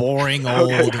 Just boring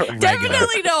old regular.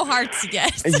 Definitely no hearts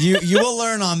yet. You will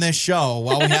learn on this show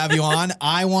while we have you on.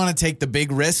 I want to take the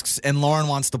big risks, and Lauren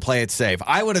wants to play it safe.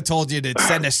 I would have told you to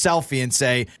send a selfie and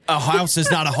say, a house is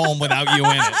not a home without you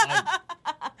in it.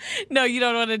 No, you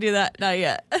don't want to do that. Not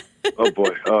yet. Oh boy.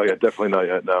 Oh yeah, definitely not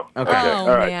yet. No. Okay. All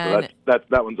right. Man. So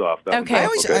that one's off. That Okay.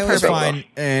 one's I off. always Perfect. find,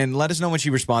 and let us know when she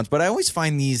responds, but I always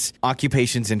find these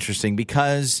occupations interesting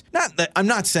because, not that I'm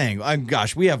not saying,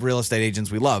 gosh, we have real estate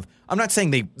agents we love. I'm not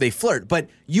saying they flirt, but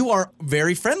you are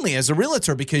very friendly as a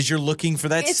realtor because you're looking for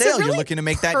that It's sale. a really You're looking to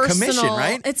make that personal- commission,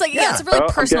 right? It's like, it's a really I'm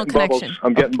personal getting connection. Bubbles.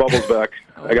 I'm getting bubbles back.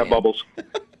 I got man. bubbles.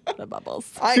 The bubbles.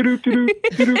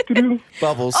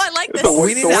 Bubbles. Oh, I like this.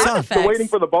 We need sound sound. effects. The waiting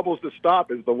for the bubbles to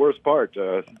stop is the worst part.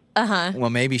 Uh-huh. Well,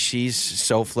 maybe she's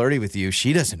so flirty with you,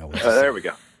 she doesn't know what to say. There we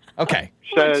go. Okay.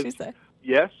 What did Says, she say?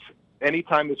 yes,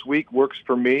 anytime this week works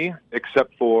for me,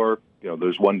 except for,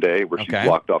 there's one day where she's Okay.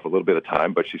 blocked off a little bit of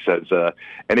time, but she says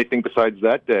anything besides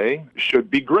that day should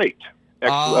be great.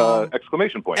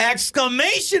 Exclamation point.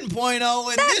 Exclamation point,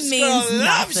 Owen. That This means girl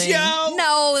loves nothing. you.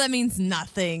 No, that means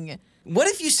nothing. What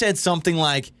if you said something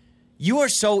like, you are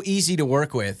so easy to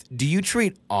work with. Do you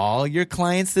treat all your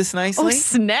clients this Oh, nicely?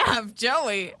 snap,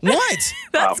 Joey. What?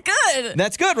 That's good.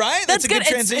 That's good, right? That's a good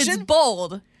It's- transition. It's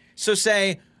bold. So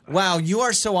say, wow, you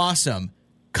are so awesome,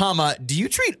 comma, do you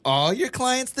treat all your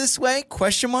clients this way?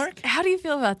 Question mark. How do you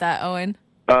feel about that, Owen?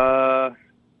 How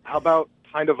about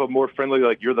kind of a more friendly,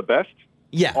 like you're the best?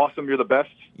 Yeah. Awesome, you're the best.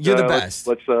 You're the best.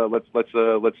 Let's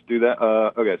do that.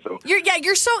 Okay, so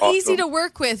You're so Awesome. easy to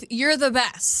work with. You're the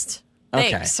best.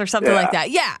 Okay. Thanks, or something Yeah. like that.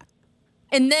 Yeah.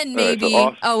 And then All right, so maybe,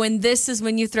 awesome. and this is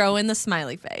when you throw in the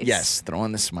smiley face. Yes, throw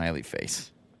in the smiley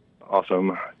face.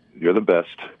 awesome, you're the best.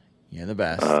 You're the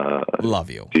best. Love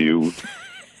you. Do you?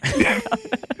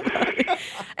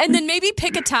 And then maybe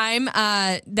pick a time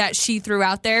that she threw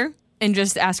out there and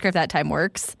just ask her if that time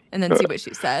works and then see what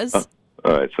she says.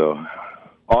 All right, so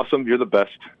awesome, you're the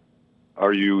best.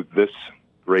 Are you this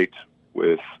great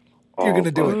with all You're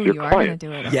gonna do of it. Ooh, your you are going to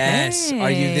clients? do it. Yes.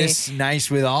 Are you Okay. this nice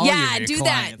with all Yeah, your do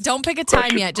clients? that. Don't pick a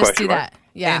time yet. Just do Question mark. that.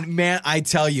 Yeah. And man, I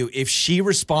tell you, if she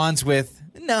responds with,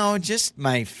 no, just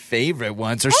my favorite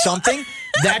ones or something,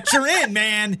 that you're in,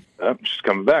 man. She's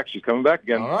coming back. She's coming back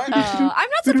again. All right. I'm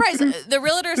not surprised. The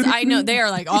realtors I know, they are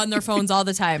like on their phones all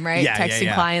the time, right?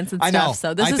 Texting clients and I stuff. know.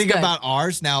 So this I is think good. about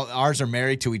ours. Now, ours are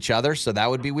married to each other, so that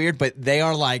would be weird. But they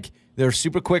are like, they're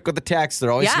super quick with the text.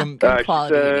 They're always Yeah. going Good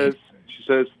quality. She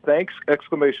says, thanks,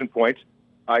 exclamation point.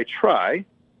 I try.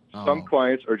 Some Oh.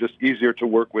 clients are just easier to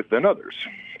work with than others.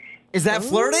 Is that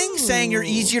flirting, saying you're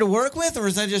easier to work with, or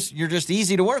is that just you're just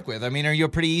easy to work with? I mean, are you a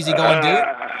pretty easygoing dude?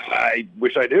 I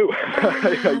wish I do.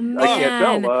 I can't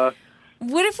man. tell.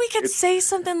 What if we could say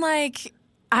something like,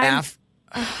 I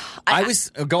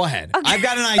was. Go ahead. I've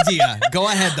got an idea. Go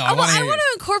ahead, though. I want to hear. want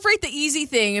to incorporate the easy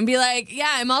thing and be like, yeah,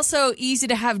 I'm also easy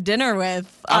to have dinner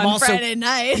with I'm on also Friday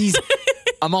night.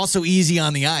 I'm also easy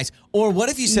on the eyes. Or what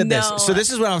if you said No. this? So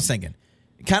this is what I was thinking.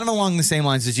 Kind of along the same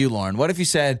lines as you, Lauren. What if you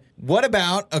said, what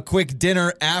about a quick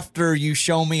dinner after you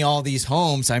show me all these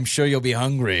homes? I'm sure you'll be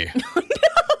hungry.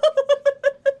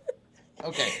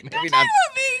 Okay, maybe not. I'm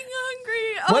being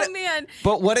hungry. Oh, What- man.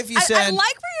 But what if you I said, like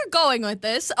where you're going with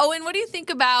this. Owen, what do you think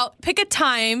about pick a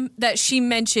time that she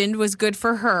mentioned was good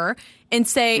for her and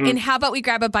say, and how about we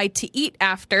grab a bite to eat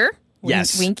after?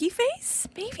 Yes. Winky face,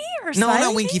 maybe? Or no, smiley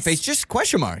not winky face, just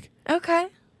question mark. Okay.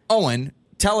 Owen,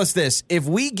 tell us this. If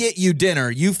we get you dinner,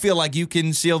 you feel like you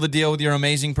can seal the deal with your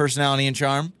amazing personality and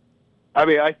charm? I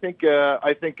mean, I think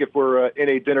if we're in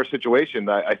a dinner situation,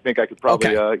 I think I could probably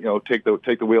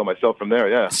take the wheel myself from there.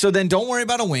 Yeah. So then don't worry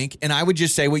about a wink, and I would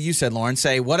just say what you said, Lauren.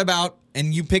 Say, what about,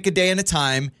 and you pick a day and a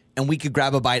time, and we could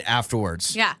grab a bite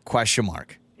afterwards. Yeah. Question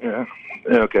mark. Yeah.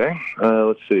 Okay.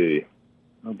 Let's see.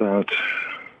 How about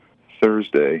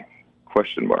Thursday?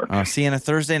 Question mark. See, in a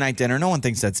Thursday night dinner, no one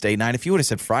thinks that's date night. If you would have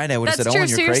said Friday, I would have That's said, true. Owen,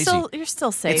 So you're crazy. you're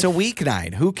still safe. It's a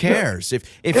weeknight. Who cares? If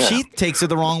she takes it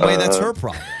the wrong way, that's her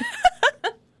problem.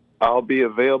 I'll be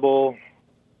available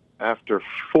after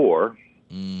 4,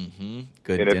 Mm-hmm.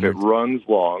 Good and if dinner. it runs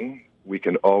long, we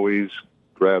can always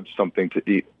grab something to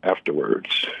eat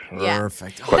afterwards. Yeah.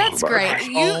 Perfect. That's mark. great.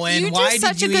 You, Owen, you do why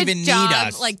such did a you good even need job,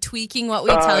 us? like tweaking what we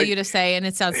tell you to say, and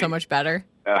it sounds so much better.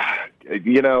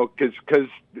 Because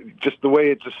just the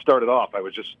way it just started off, I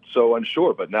was just so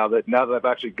unsure. But now that I've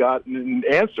actually gotten an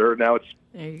answer, now it's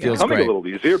There you Feels go. coming great. a little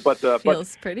easier. But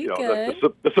Feels pretty good.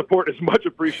 The support is much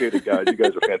appreciated, guys. You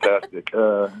guys are fantastic.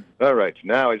 All right,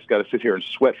 now I just got to sit here and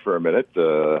sweat for a minute.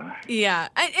 Yeah.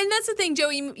 And that's the thing,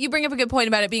 Joey, you bring up a good point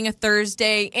about it being a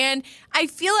Thursday. And I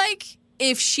feel like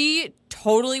if she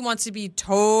totally wants to be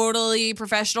totally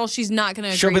professional, she's not going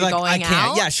to She'll agree be to like, going I can't.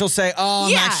 out. Yeah, she'll say, oh,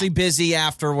 I'm Yeah. actually busy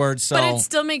afterwards. So. But it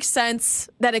still makes sense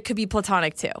that it could be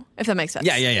platonic too, if that makes sense.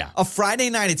 Yeah. A Friday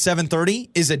night at 7:30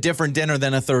 is a different dinner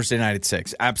than a Thursday night at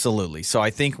 6. Absolutely. So I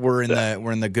think we're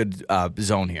in the good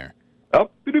zone here. Oh,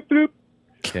 boop, boop.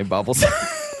 Okay, Bubbles.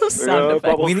 sound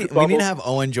effect. We need to have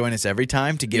Owen join us every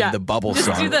time to give the bubble Just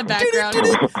song. do the background.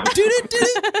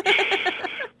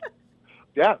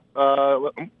 Yeah.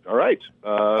 All right.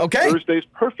 Okay. Thursday's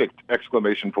perfect!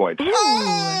 Exclamation point.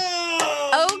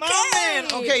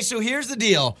 Okay, so here's the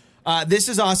deal. This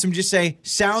is awesome. Just say,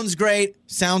 sounds great.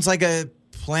 Sounds like a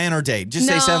plan or date. Just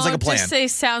say, sounds like a plan. Just say,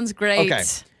 sounds great. Okay.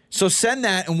 So send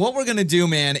that, and what we're going to do,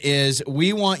 man, is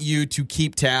we want you to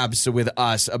keep tabs with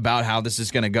us about how this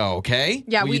is going to go, okay?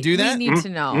 Yeah, Will you do that? We need to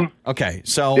know. Okay,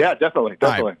 so... Yeah, definitely. All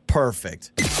right,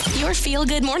 perfect. Your Feel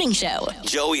Good Morning Show.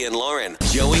 Joey and Lauren.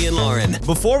 Joey and Lauren.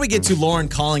 Before we get to Lauren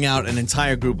calling out an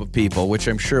entire group of people, which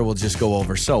I'm sure we'll just go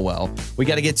over so well, we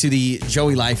got to get to the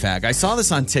Joey life hack. I saw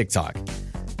this on TikTok.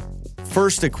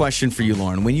 First, a question for you,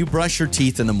 Lauren. When you brush your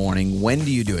teeth in the morning, when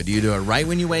do you do it? Do you do it right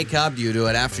when you wake up? Do you do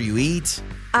it after you eat?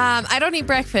 I don't eat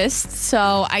breakfast,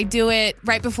 so I do it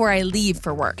right before I leave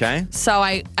for work. Okay. So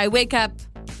I wake up,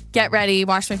 get ready,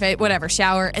 wash my face, whatever,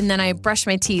 shower, and then I brush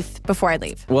my teeth before I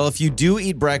leave. Well, if you do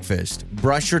eat breakfast,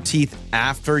 brush your teeth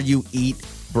after you eat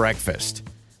breakfast.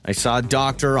 I saw a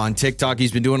doctor on TikTok.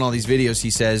 He's been doing all these videos.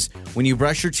 He says when you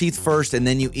brush your teeth first and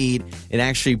then you eat, it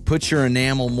actually puts your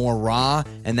enamel more raw,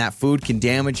 and that food can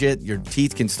damage it. Your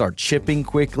teeth can start chipping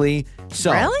quickly.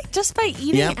 So, Really? Just by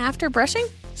eating after brushing?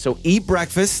 So eat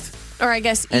breakfast. Or I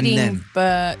guess And eating,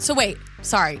 then- so wait,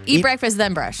 sorry. Eat breakfast,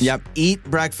 then brush. Yep. Eat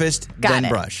breakfast, Got then it.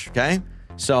 brush. Okay?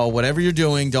 So whatever you're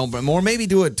doing, don't, or maybe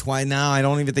do it twice now. I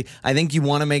don't even think, I think you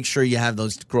want to make sure you have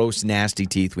those gross, nasty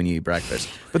teeth when you eat breakfast.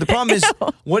 But the problem is,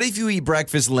 what if you eat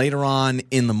breakfast later on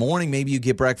in the morning? Maybe you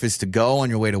get breakfast to go on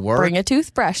your way to work. Bring a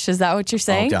toothbrush. Is that what you're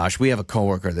saying? Oh gosh, we have a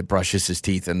coworker that brushes his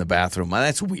teeth in the bathroom.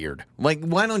 That's weird. Like,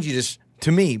 why don't you just,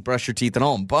 to me, brush your teeth at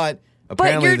home? But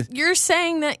apparently, But you're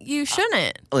saying that you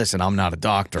shouldn't. listen, I'm not a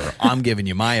doctor. I'm giving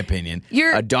you my opinion.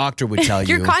 You're- A doctor would tell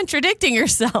You're you, contradicting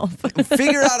yourself.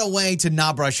 figure out a way to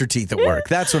not brush your teeth at work.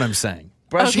 That's what I'm saying.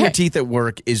 Brushing your Okay. teeth at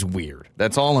work is weird.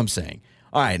 That's all I'm saying.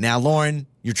 All right, now, Lauren,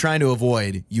 you're trying to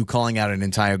avoid you calling out an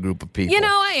entire group of people. You know,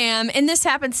 I am, and this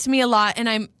happens to me a lot, and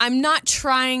I'm not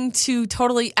trying to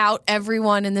totally out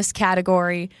everyone in this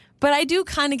category, but I do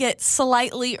kind of get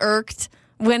slightly irked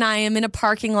when I am in a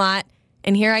parking lot.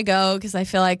 And here I go, because I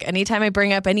feel like anytime I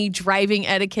bring up any driving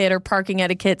etiquette or parking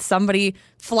etiquette, somebody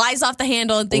flies off the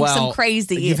handle and thinks I'm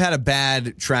crazy. You've had a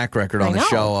bad track record on the know.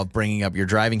 show of bringing up your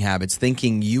driving habits,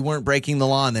 thinking you weren't breaking the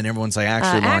law, and then everyone's like,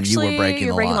 actually, Lauren, you were breaking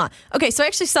the law. Okay, so I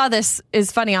actually saw this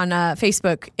is funny on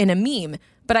Facebook in a meme,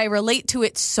 but I relate to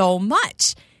it so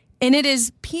much. And it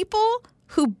is people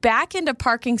who back into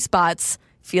parking spots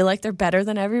feel like they're better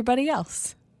than everybody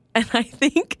else. And I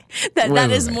think that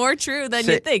that is more true than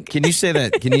you think. Can you say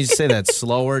that? Can you say that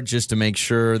slower just to make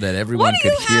sure that everyone What do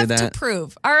could you hear have that? to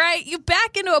prove? All right, you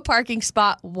back into a parking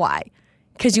spot. Why?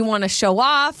 Because you want to show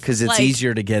off. Because it's like,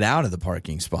 easier to get out of the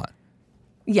parking spot.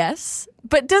 Yes,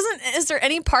 but is there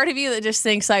any part of you that just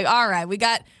thinks like, all right, we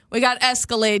got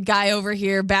Escalade guy over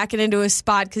here backing into his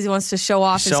spot because he wants to show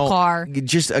off his car.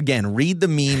 Just again, read the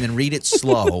meme and read it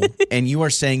slow, and you are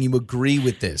saying you agree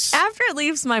with this. After it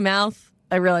leaves my mouth,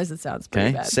 I realize it sounds pretty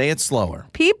Okay, bad. say it slower.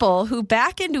 People who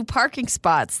back into parking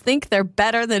spots think they're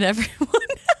better than everyone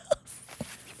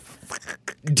else.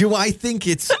 Do I think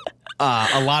it's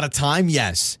a lot of time?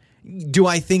 Yes. Do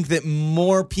I think that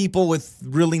more people with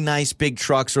really nice big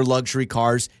trucks or luxury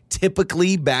cars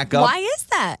typically back up? Why is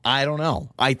that? I don't know.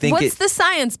 I think What's the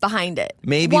science behind it?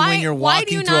 maybe when you're why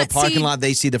do walking you through a not parking see- lot,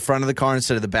 they see the front of the car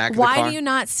instead of the back of the car. Why do you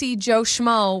not see Joe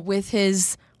Schmo with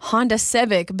his Honda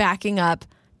Civic backing up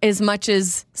as much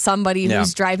as somebody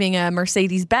who's driving a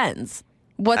Mercedes Benz?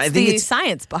 What's the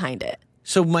science behind it?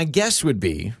 So my guess would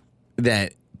be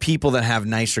that people that have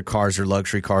nicer cars or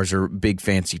luxury cars or big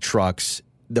fancy trucks,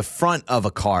 the front of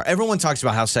a car, everyone talks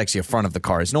about how sexy a front of the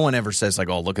car is. No one ever says like,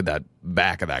 oh, look at that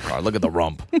back of that car. Look at the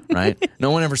rump, right?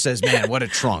 No one ever says, man, what a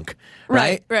trunk,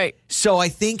 right? Right. So I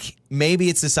think maybe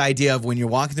it's this idea of when you're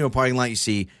walking through a parking lot, you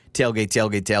see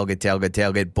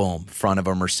tailgate, boom, front of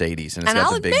a Mercedes, and it's got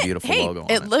I'll the big, admit, beautiful hey, logo on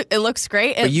it. It looks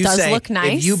great. But It you does say, look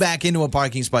nice. if you back into a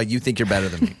parking spot, you think you're better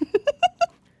than me.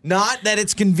 Not that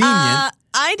it's convenient.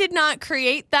 I did not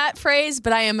create that phrase,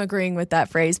 but I am agreeing with that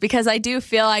phrase because I do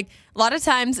feel like a lot of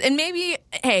times, and maybe,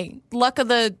 hey, luck of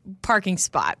the parking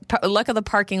spot, luck of the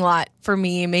parking lot for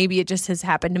me, maybe it just has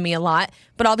happened to me a lot,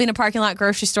 but I'll be in a parking lot,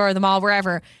 grocery store, the mall,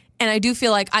 wherever, and I do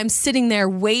feel like I'm sitting there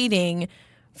waiting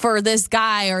for this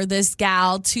guy or this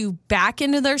gal to back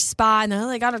into their spot, and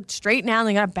they got to straighten out, and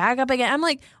they got to back up again. I'm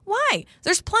like, why?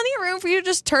 There's plenty of room for you to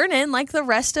just turn in like the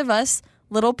rest of us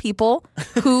little people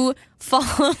who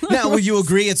follow. Now, would you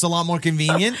agree it's a lot more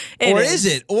convenient? Or is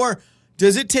it? Or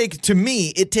does it take, to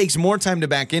me, it takes more time to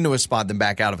back into a spot than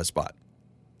back out of a spot?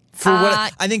 For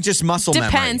what? I think just muscle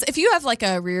memory. Depends. If you have like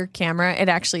a rear camera, it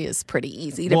actually is pretty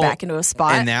easy to back into a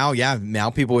spot. And now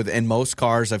people in most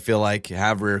cars, I feel like,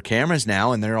 have rear cameras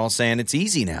now, and they're all saying it's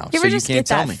easy now. You ever just can't get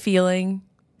tell me.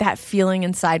 that feeling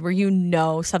inside where you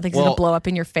know something's going to blow up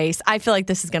in your face? I feel like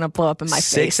this is going to blow up in my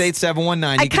face.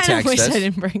 68719, you can text us. I kind of wish I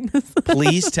didn't bring this up.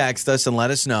 Please text us and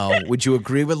let us know. Would you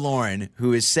agree with Lauren,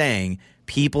 who is saying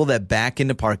people that back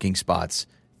into parking spots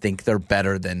think they're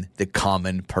better than the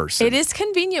common person? It is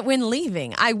convenient when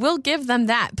leaving. I will give them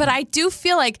that. But I do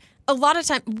feel like a lot of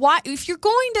time, if you're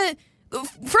going to,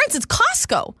 for instance,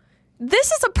 Costco,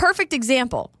 this is a perfect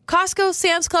example. Costco,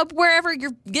 Sam's Club, wherever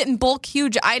you're getting bulk,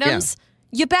 huge items,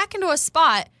 you back into a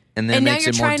spot, and now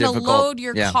you're trying to load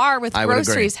your car with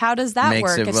groceries. How does that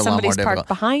work if somebody's parked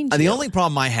behind you? The only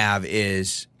problem I have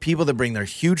is people that bring their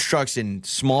huge trucks in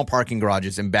small parking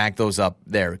garages and back those up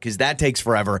there, because that takes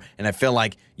forever, and I feel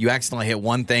like you accidentally hit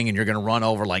one thing and you're going to run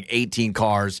over like 18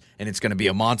 cars, and it's going to be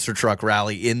a monster truck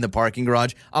rally in the parking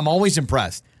garage. I'm always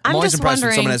impressed. I'm always impressed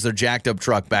when someone has their jacked up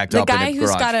truck backed up in a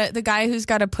garage. The guy who's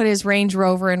got to put his Range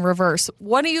Rover in reverse.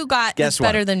 What do you got that's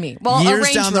better than me? Well,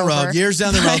 years down the road,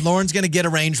 Lauren's going to get a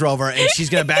Range Rover, and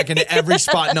she's going to back into every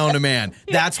spot known to man.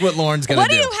 That's what Lauren's going to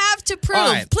do. What do you have to prove?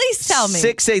 Right. Please tell me.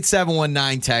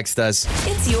 68719, text us.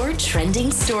 It's your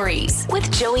trending stories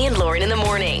with Joey and Lauren in the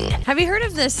morning. Have you heard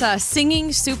of this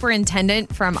singing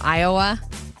superintendent from Iowa?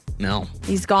 No.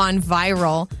 He's gone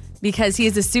viral because he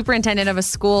is the superintendent of a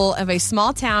school of a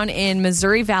small town in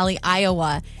Missouri Valley,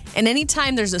 Iowa. And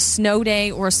anytime there's a snow day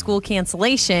or a school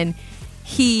cancellation,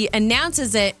 he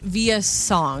announces it via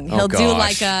song. He'll do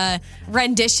like a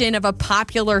rendition of a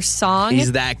popular song.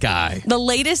 He's that guy. The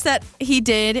latest that he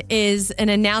did is an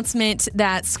announcement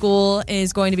that school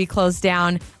is going to be closed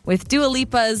down with Dua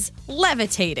Lipa's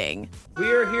Levitating.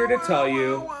 We are here to tell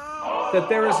you that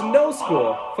there is no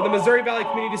school for the Missouri Valley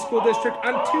Community School District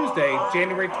on Tuesday,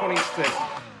 January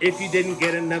 26th. If you didn't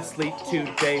get enough sleep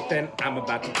today, then I'm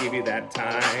about to give you that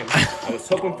time. I was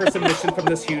hoping for submission from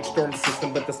this huge storm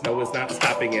system, but the snow is not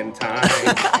stopping in time.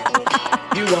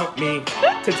 You want me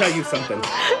to tell you something?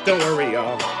 Don't worry,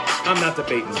 y'all. I'm not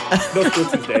debating. No school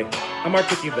Tuesday. I'm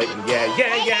articulating. Yeah.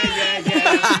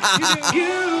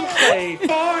 You play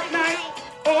Fortnite.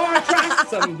 Or try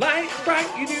some light bright,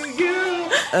 you do you.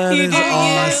 That is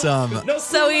awesome.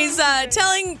 So he's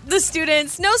telling the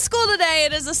students, no school today,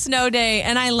 it is a snow day,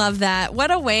 and I love that.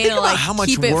 What a way Think to about how much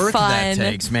keep it work fun. That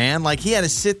takes, man. Like he had to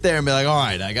sit there and be like, all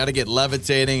right, I got to get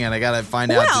levitating and I got to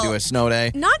find out to do a snow day.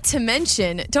 Not to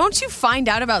mention, don't you find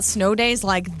out about snow days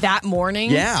like that morning?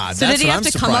 Yeah, so that's did he what have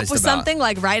I'm to come up with surprised about. something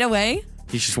like right away?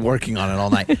 He's just working on it all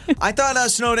night. I thought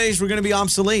snow days were going to be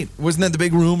obsolete. Wasn't that the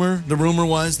big rumor? The rumor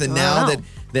was that now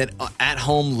that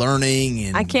at-home learning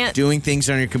and doing things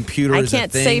on your computer is a thing. I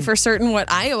can't say for certain what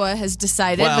Iowa has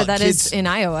decided, but that is in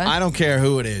Iowa. I don't care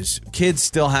who it is. Kids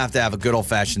still have to have a good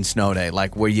old-fashioned snow day,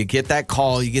 like where you get that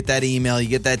call, you get that email, you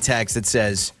get that text that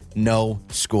says no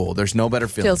school. There's no better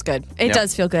feeling. Feels good. It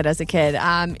does feel good as a kid.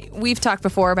 We've talked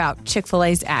before about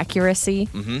Chick-fil-A's accuracy.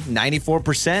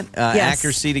 94%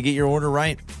 accuracy to get your order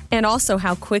right. And also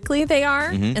how quickly they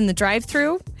are in the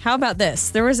drive-thru. How about this?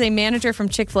 There was a manager from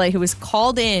Chick-fil-A who was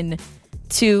called in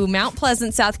to Mount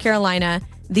Pleasant, South Carolina.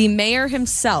 The mayor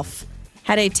himself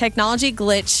had a technology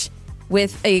glitch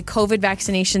with a COVID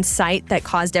vaccination site that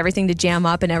caused everything to jam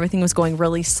up and everything was going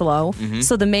really slow.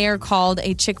 So the mayor called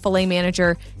a Chick-fil-A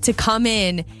manager to come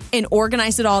in and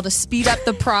organize it all to speed up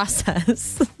the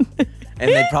process. And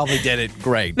they probably did it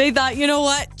great. They thought, you know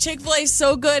what? Chick-fil-A's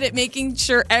so good at making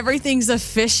sure everything's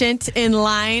efficient in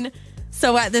line.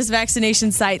 So at this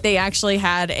vaccination site, they actually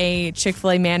had a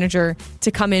Chick-fil-A manager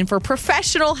to come in for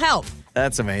professional help.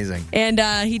 That's amazing. And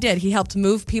he did. He helped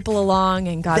move people along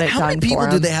and got it done for them. How many people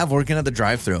do they have working at the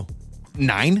drive-thru?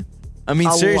 9? I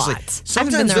mean, seriously. Lot. Sometimes I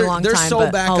haven't been there a long they're time, so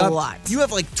but back a up. lot. You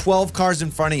have like 12 cars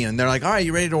in front of you, and they're like, all right,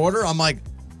 you ready to order? I'm like,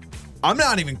 I'm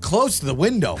not even close to the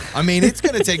window. I mean, it's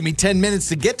going to take me 10 minutes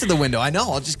to get to the window. I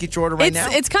know. I'll just get your order right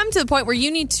now. It's come to the point where you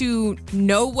need to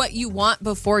know what you want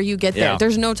before you get there.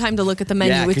 There's no time to look at the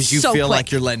menu. Yeah, because you feel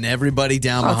like you're letting everybody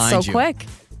down behind you. It's so quick.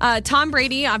 Tom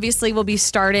Brady obviously will be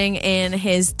starting in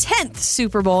his 10th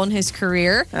Super Bowl in his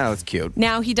career. Oh, that's cute.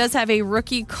 Now, he does have a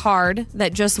rookie card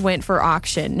that just went for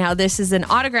auction. Now, this is an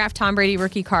autographed Tom Brady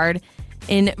rookie card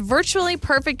in virtually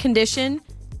perfect condition.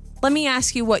 Let me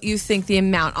ask you what you think the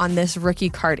amount on this rookie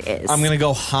card is. I'm going to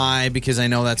go high because I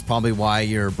know that's probably why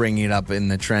you're bringing it up in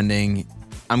the trending.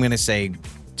 I'm going to say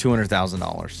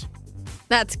 $200,000.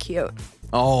 That's cute.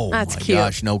 Oh, that's my cute.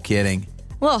 Gosh, no kidding.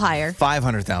 A little higher.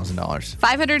 $500,000.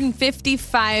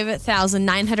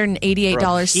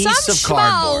 $555,988. Some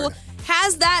schmo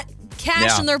has that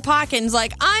cash in their pocket and is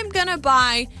like, I'm going to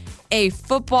buy a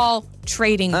football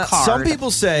trading card? Some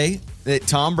people say that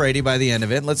Tom Brady, by the end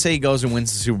of it, let's say he goes and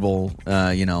wins the Super Bowl,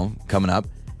 coming up,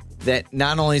 that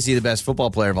not only is he the best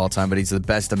football player of all time, but he's the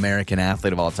best American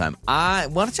athlete of all time.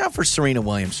 Watch out for Serena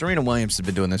Williams. Serena Williams has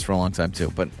been doing this for a long time,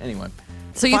 too. But anyway.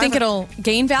 So you think it'll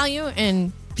gain value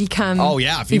and become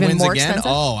if he even wins more again?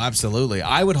 expensive? Oh, absolutely.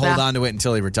 I would hold on to it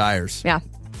until he retires. Yeah.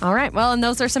 All right. Well, and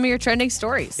those are some of your trending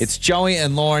stories. It's Joey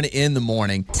and Lauren in the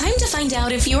morning. Time to find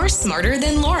out if you're smarter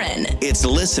than Lauren. It's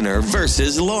listener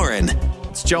versus Lauren.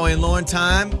 It's Joey and Lauren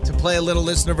time to play a little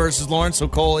listener versus Lauren, so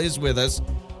Cole is with us.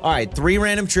 All right, 3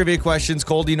 random trivia questions.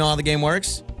 Cole, do you know how the game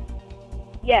works?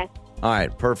 Yes. All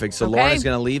right, perfect. So Okay. Lauren's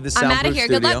going to leave the I'm soundproof out of here.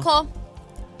 studio. Good luck, Cole.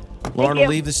 Lauren you. will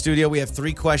leave the studio. We have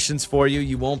 3 questions for you.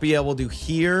 You won't be able to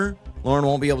hear. Lauren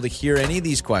won't be able to hear any of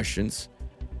these questions.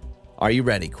 Are you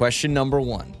ready? Question number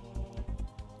 1.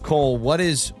 Cole, what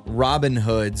is Robin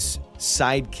Hood's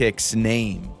sidekick's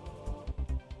name?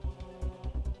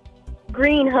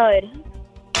 Green Hood.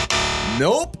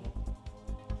 Nope.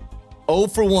 0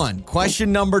 for 1.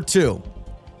 Question number 2.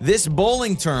 This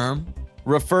bowling term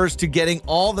refers to getting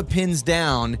all the pins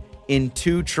down in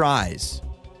 2 tries.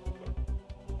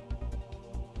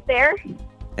 There.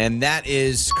 And that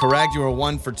is correct. You are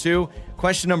 1 for 2.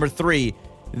 Question number 3.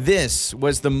 This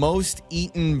was the most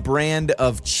eaten brand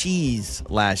of cheese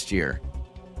last year.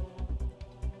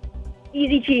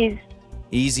 Easy cheese.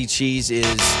 Easy cheese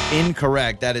is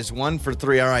incorrect. That is 1 for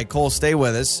 3. All right, Cole, stay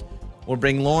with us. We'll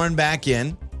bring Lauren back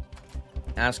in.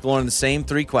 Ask Lauren the same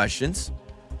 3 questions.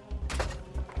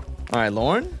 All right,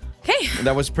 Lauren. Okay.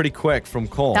 That was pretty quick from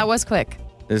Cole. That was quick.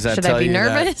 Does that Should tell I be you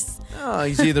that- nervous? Oh,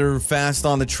 he's either fast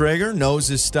on the trigger, knows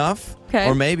his stuff, Okay.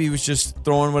 or maybe he was just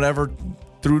throwing whatever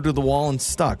through to the wall and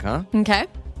stuck, huh? Okay.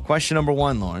 Question number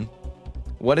 1, Lauren.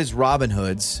 What is Robin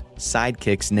Hood's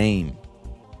sidekick's name?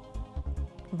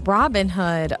 Robin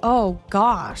Hood. Oh,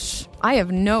 gosh. I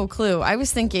have no clue. I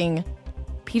was thinking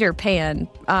Peter Pan.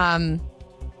 Robin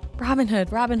Hood,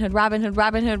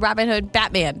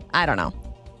 Batman. I don't know.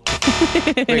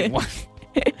 Wait, what?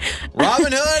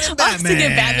 Robin Hood and Batman. I was thinking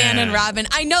Batman and Robin.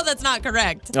 I know that's not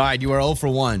correct. All right, you are 0 for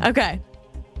 1. Okay.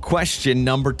 Question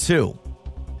number 2.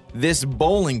 This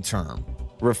bowling term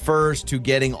refers to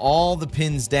getting all the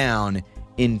pins down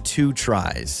in 2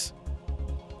 tries.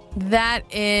 That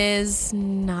is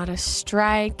not a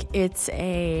strike. It's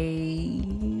a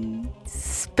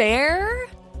spare.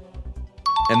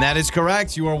 And that is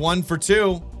correct. You are 1 for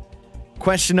 2.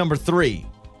 Question number 3.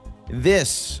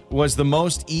 This was the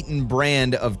most eaten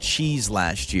brand of cheese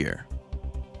last year.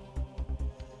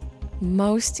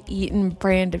 Most eaten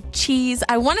brand of cheese.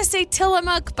 I want to say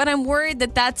Tillamook, but I'm worried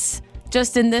that that's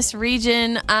just in this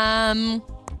region. I'm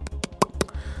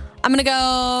going to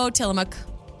go Tillamook.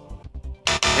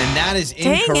 And that is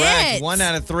Dang incorrect. it. 1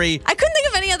 out of 3. I couldn't think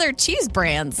of any other cheese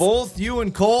brands. Both you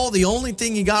and Cole, the only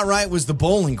thing you got right was the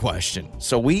bowling question.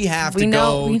 So we have to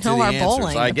go we to know the our answers.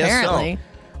 bowling, I guess apparently. so.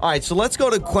 All right, so let's go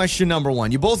to question number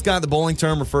 1. You both got the bowling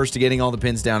term refers to getting all the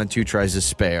pins down in 2 tries a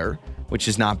spare, which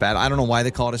is not bad. I don't know why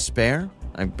they call it a spare.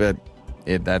 I bet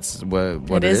that's what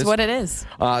it is. It is what it is.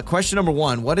 Question number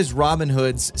 1. What is Robin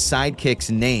Hood's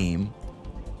sidekick's name?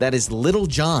 That is Little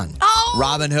John. Oh,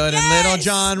 Robin Hood yes. and Little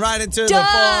John right into the Duh.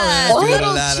 forest. Little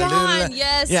Doodle-da-da-doodle-da. John.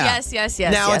 Yes, Yeah. yes.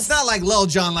 Now, yes. it's not like Lil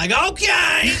John, like,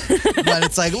 okay. But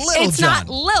it's like Little It's John. not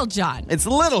Lil John. It's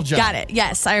Little John. Got it.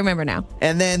 Yes, I remember now.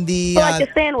 And then the... Like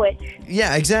a sandwich.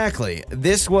 yeah, exactly.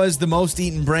 This was the most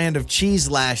eaten brand of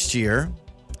cheese last year.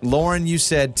 Lauren, you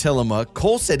said Tillamook.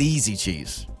 Cole said Easy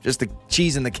Cheese. Just the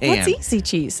cheese in the can. What's easy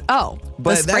cheese? Oh,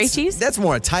 But the spray that's, cheese? That's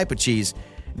more a type of cheese.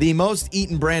 The most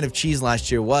eaten brand of cheese last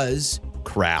year was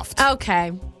Kraft.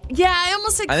 Okay. Yeah, I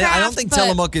almost said Kraft. I don't think but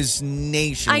Tillamook is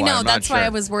nationwide. I know, I'm not that's why sure. I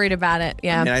was worried about it.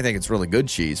 Yeah. I mean, I think it's really good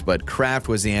cheese, but Kraft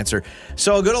was the answer.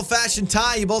 So a good old-fashioned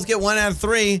tie. You both get 1 out of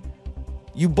 3.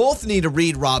 You both need to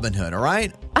read Robin Hood, all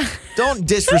right? Don't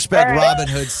disrespect Robin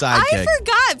Hood's sidekick. I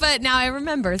forgot, but now I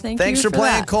remember. Thanks you for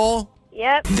playing, that. Cole.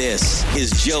 Yep. This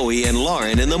is Joey and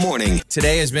Lauren in the morning.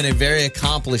 Today has been a very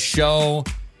accomplished show.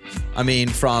 I mean,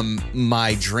 from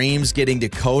my dreams getting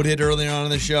decoded earlier on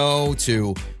in the show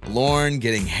to Lauren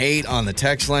getting hate on the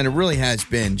text line. It really has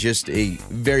been just a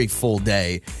very full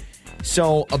day.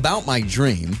 So about my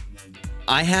dream,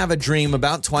 I have a dream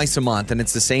about twice a month, and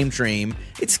it's the same dream.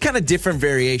 It's kind of different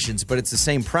variations, but it's the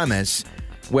same premise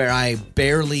where I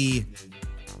barely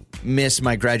miss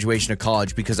my graduation of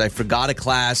college because I forgot a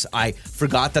class. I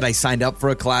forgot that I signed up for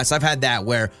a class. I've had that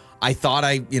where I thought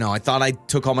I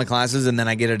took all my classes, and then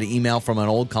I get an email from an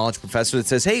old college professor that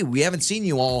says, "Hey, we haven't seen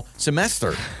you all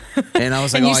semester." And I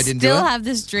was like, And "Oh, you I didn't do it." still have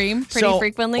this dream pretty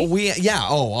frequently?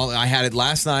 I had it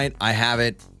last night. I have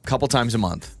it a couple times a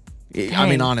month. I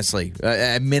mean, honestly,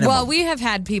 at minimum. Well, we have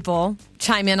had people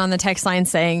chime in on the text line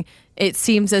saying it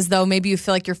seems as though maybe you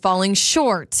feel like you're falling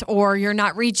short or you're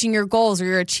not reaching your goals or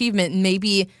your achievement. And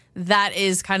maybe that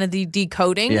is kind of the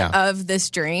decoding of this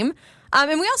dream.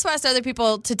 And we also asked other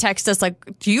people to text us,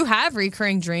 like, do you have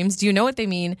recurring dreams? Do you know what they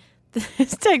mean?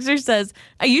 This texter says,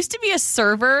 I used to be a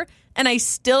server and I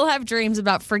still have dreams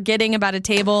about forgetting about a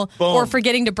table or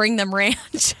forgetting to bring them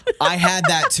ranch. I had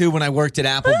that too when I worked at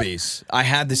Applebee's. I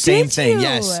had the same thing. You?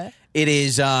 Yes. It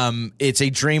is it's a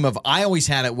dream of I always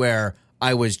had it where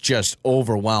I was just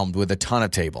overwhelmed with a ton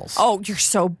of tables. Oh, you're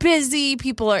so busy.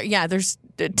 People are there's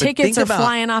tickets are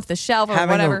flying off the shelf or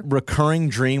having whatever. A recurring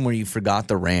dream where you forgot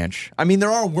the ranch. I mean, there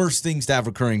are worse things to have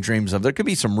recurring dreams of. There could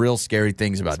be some real scary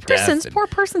things about death. Poor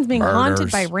person's being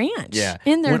haunted by ranch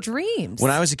in their dreams.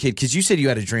 When I was a kid, because you said you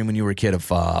had a dream when you were a kid of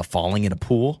falling in a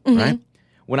pool, right?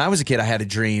 When I was a kid, I had a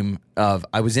dream of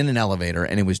I was in an elevator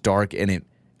and it was dark and it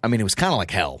was kind of like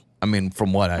hell. I mean,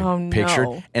 from what I pictured.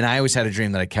 No. And I always had a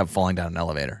dream that I kept falling down an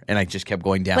elevator and I just kept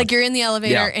going down. Like you're in the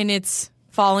elevator and it's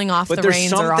falling off the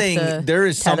reins or off the tether.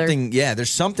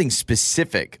 There's something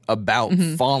specific about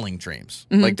falling dreams.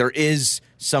 Like there is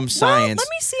some science. Well, let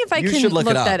me see if I can should look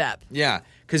that up. Yeah,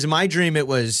 because in my dream it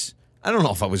was, I don't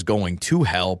know if I was going to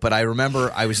hell, but I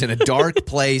remember I was in a dark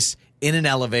place in an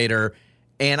elevator,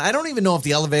 and I don't even know if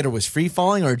the elevator was free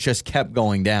falling or it just kept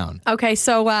going down. Okay,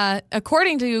 so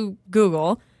according to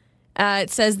Google, it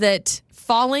says that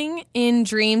falling in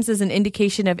dreams is an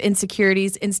indication of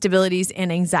insecurities, instabilities,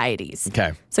 and anxieties.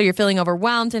 Okay. So you're feeling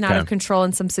overwhelmed and out of control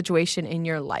in some situation in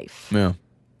your life. Yeah.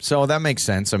 So that makes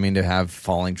sense. I mean, to have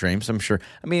falling dreams, I'm sure.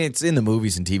 I mean, it's in the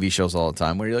movies and TV shows all the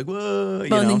time where you're like, whoa.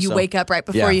 And then you wake up right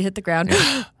before you hit the ground.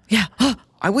 Yeah.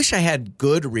 I wish I had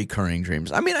good recurring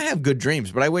dreams. I mean, I have good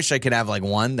dreams, but I wish I could have like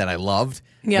one that I loved.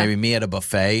 Yeah. Maybe me at a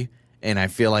buffet. And I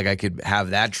feel like I could have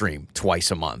that dream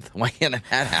twice a month. Why can't that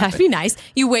happen? That'd be nice.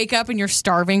 You wake up and you're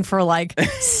starving for like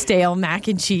stale mac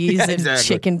and cheese and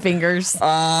chicken fingers.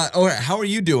 All right, how are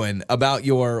you doing about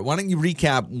your? Why don't you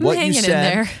recap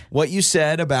what you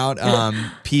said about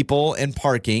people and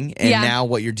parking, and now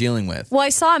what you're dealing with? Well, I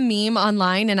saw a meme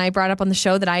online, and I brought up on the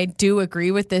show that I do agree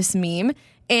with this meme,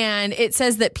 and it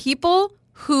says that people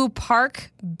who park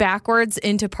backwards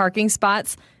into parking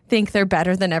spots think they're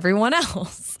better than everyone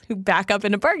else who back up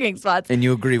into parking spots. And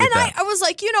you agree with that? I was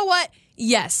like, you know what?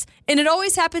 Yes. And it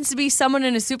always happens to be someone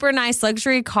in a super nice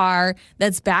luxury car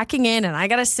that's backing in, and I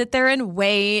got to sit there and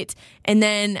wait. And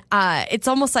then it's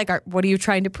almost like, what are you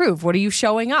trying to prove? What are you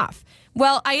showing off?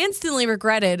 Well, I instantly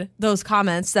regretted those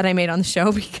comments that I made on the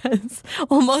show because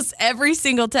almost every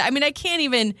single time, I mean, I can't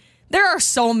even... There are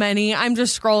so many. I'm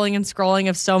just scrolling and scrolling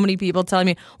of so many people telling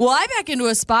me, well, I back into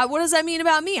a spot. What does that mean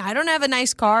about me? I don't have a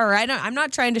nice car, or I'm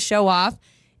not trying to show off.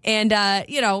 And,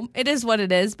 it is what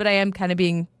it is, but I am kind of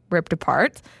being ripped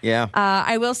apart. Yeah.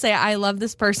 I will say I love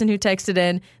this person who texted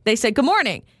in. They said, good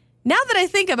morning. Now that I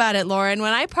think about it, Lauren,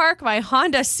 when I park my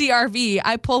Honda CRV,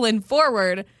 I pull in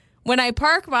forward. When I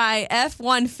park my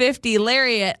F-150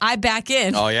 Lariat, I back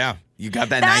in. Oh, yeah. You got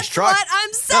that nice truck.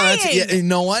 That's what I'm saying. You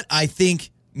know what? I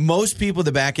think... most people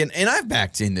that back in, and I've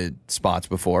backed into spots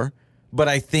before, but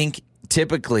I think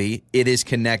typically it is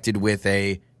connected with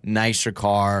a nicer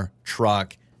car,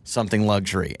 truck, something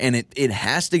luxury. And it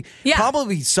has to,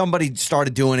 probably somebody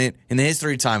started doing it in the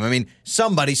history of time. I mean,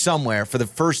 somebody somewhere for the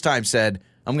first time said,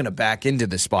 I'm going to back into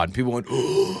this spot. And people went,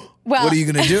 well, what are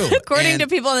you going to do? According to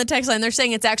people on the text line, they're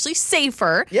saying it's actually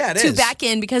safer to back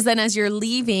in because then as you're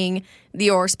leaving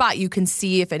your spot, you can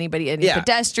see if any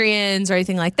pedestrians or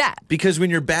anything like that. Because when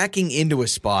you're backing into a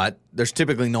spot, there's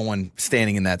typically no one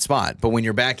standing in that spot. But when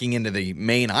you're backing into the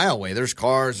main aisleway, there's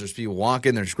cars, there's people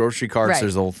walking, there's grocery carts,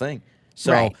 there's the whole thing.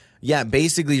 So,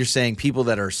 basically you're saying people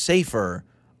that are safer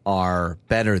are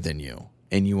better than you,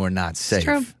 and you are not safe.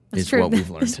 True. Is what we've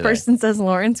learned this today. Person says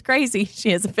Lauren's crazy.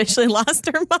 She has officially lost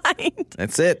her mind.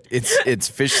 That's it. It's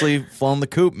officially flown the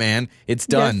coop, man. It's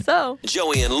done. Yes, so.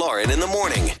 Joey and Lauren in the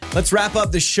morning. Let's wrap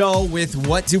up the show with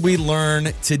what did we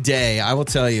learn today? I will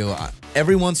tell you,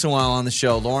 every once in a while on the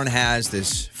show, Lauren has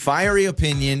this fiery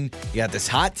opinion. You got this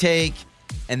hot take.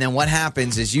 And then what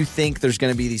happens is you think there's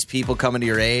going to be these people coming to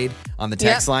your aid on the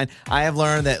text line. I have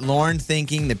learned that Lauren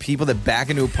thinking the people that back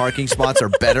into parking spots are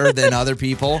better than other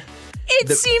people. It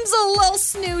seems a little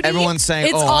snooty. Everyone's saying,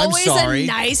 it's I'm sorry. It's always a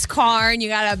nice car, and you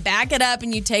got to back it up,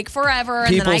 and you take forever, and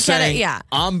people then I saying, get it.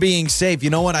 I'm being safe. You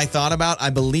know what I thought about? I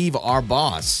believe our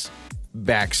boss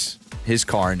backs his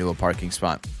car into a parking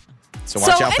spot. So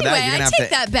watch out for that. You're gonna take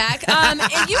that back.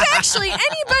 You actually,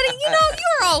 anybody,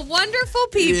 you're all wonderful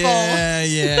people.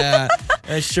 Yeah.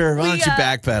 Sure. Why don't you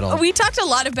backpedal? We talked a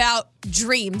lot about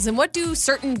dreams and what do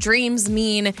certain dreams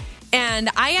mean And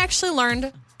I actually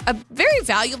learned a very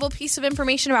valuable piece of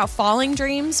information about falling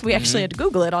dreams. We actually had to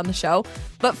Google it on the show.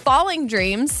 But falling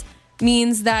dreams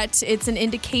means that it's an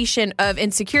indication of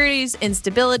insecurities,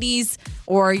 instabilities,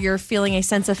 or you're feeling a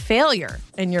sense of failure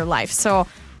in your life. So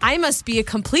I must be a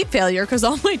complete failure because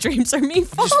all my dreams are me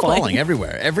falling. Just falling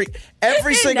everywhere. Every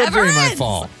single never dream I ends.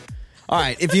 fall. All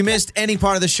right. If you missed any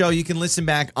part of the show, you can listen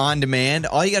back on demand.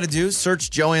 All you got to do is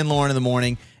search Joey and Lauren in the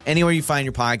morning anywhere you find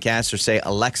your podcast, or say,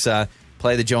 Alexa,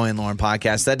 play the Joey and Lauren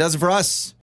podcast. That does it for us.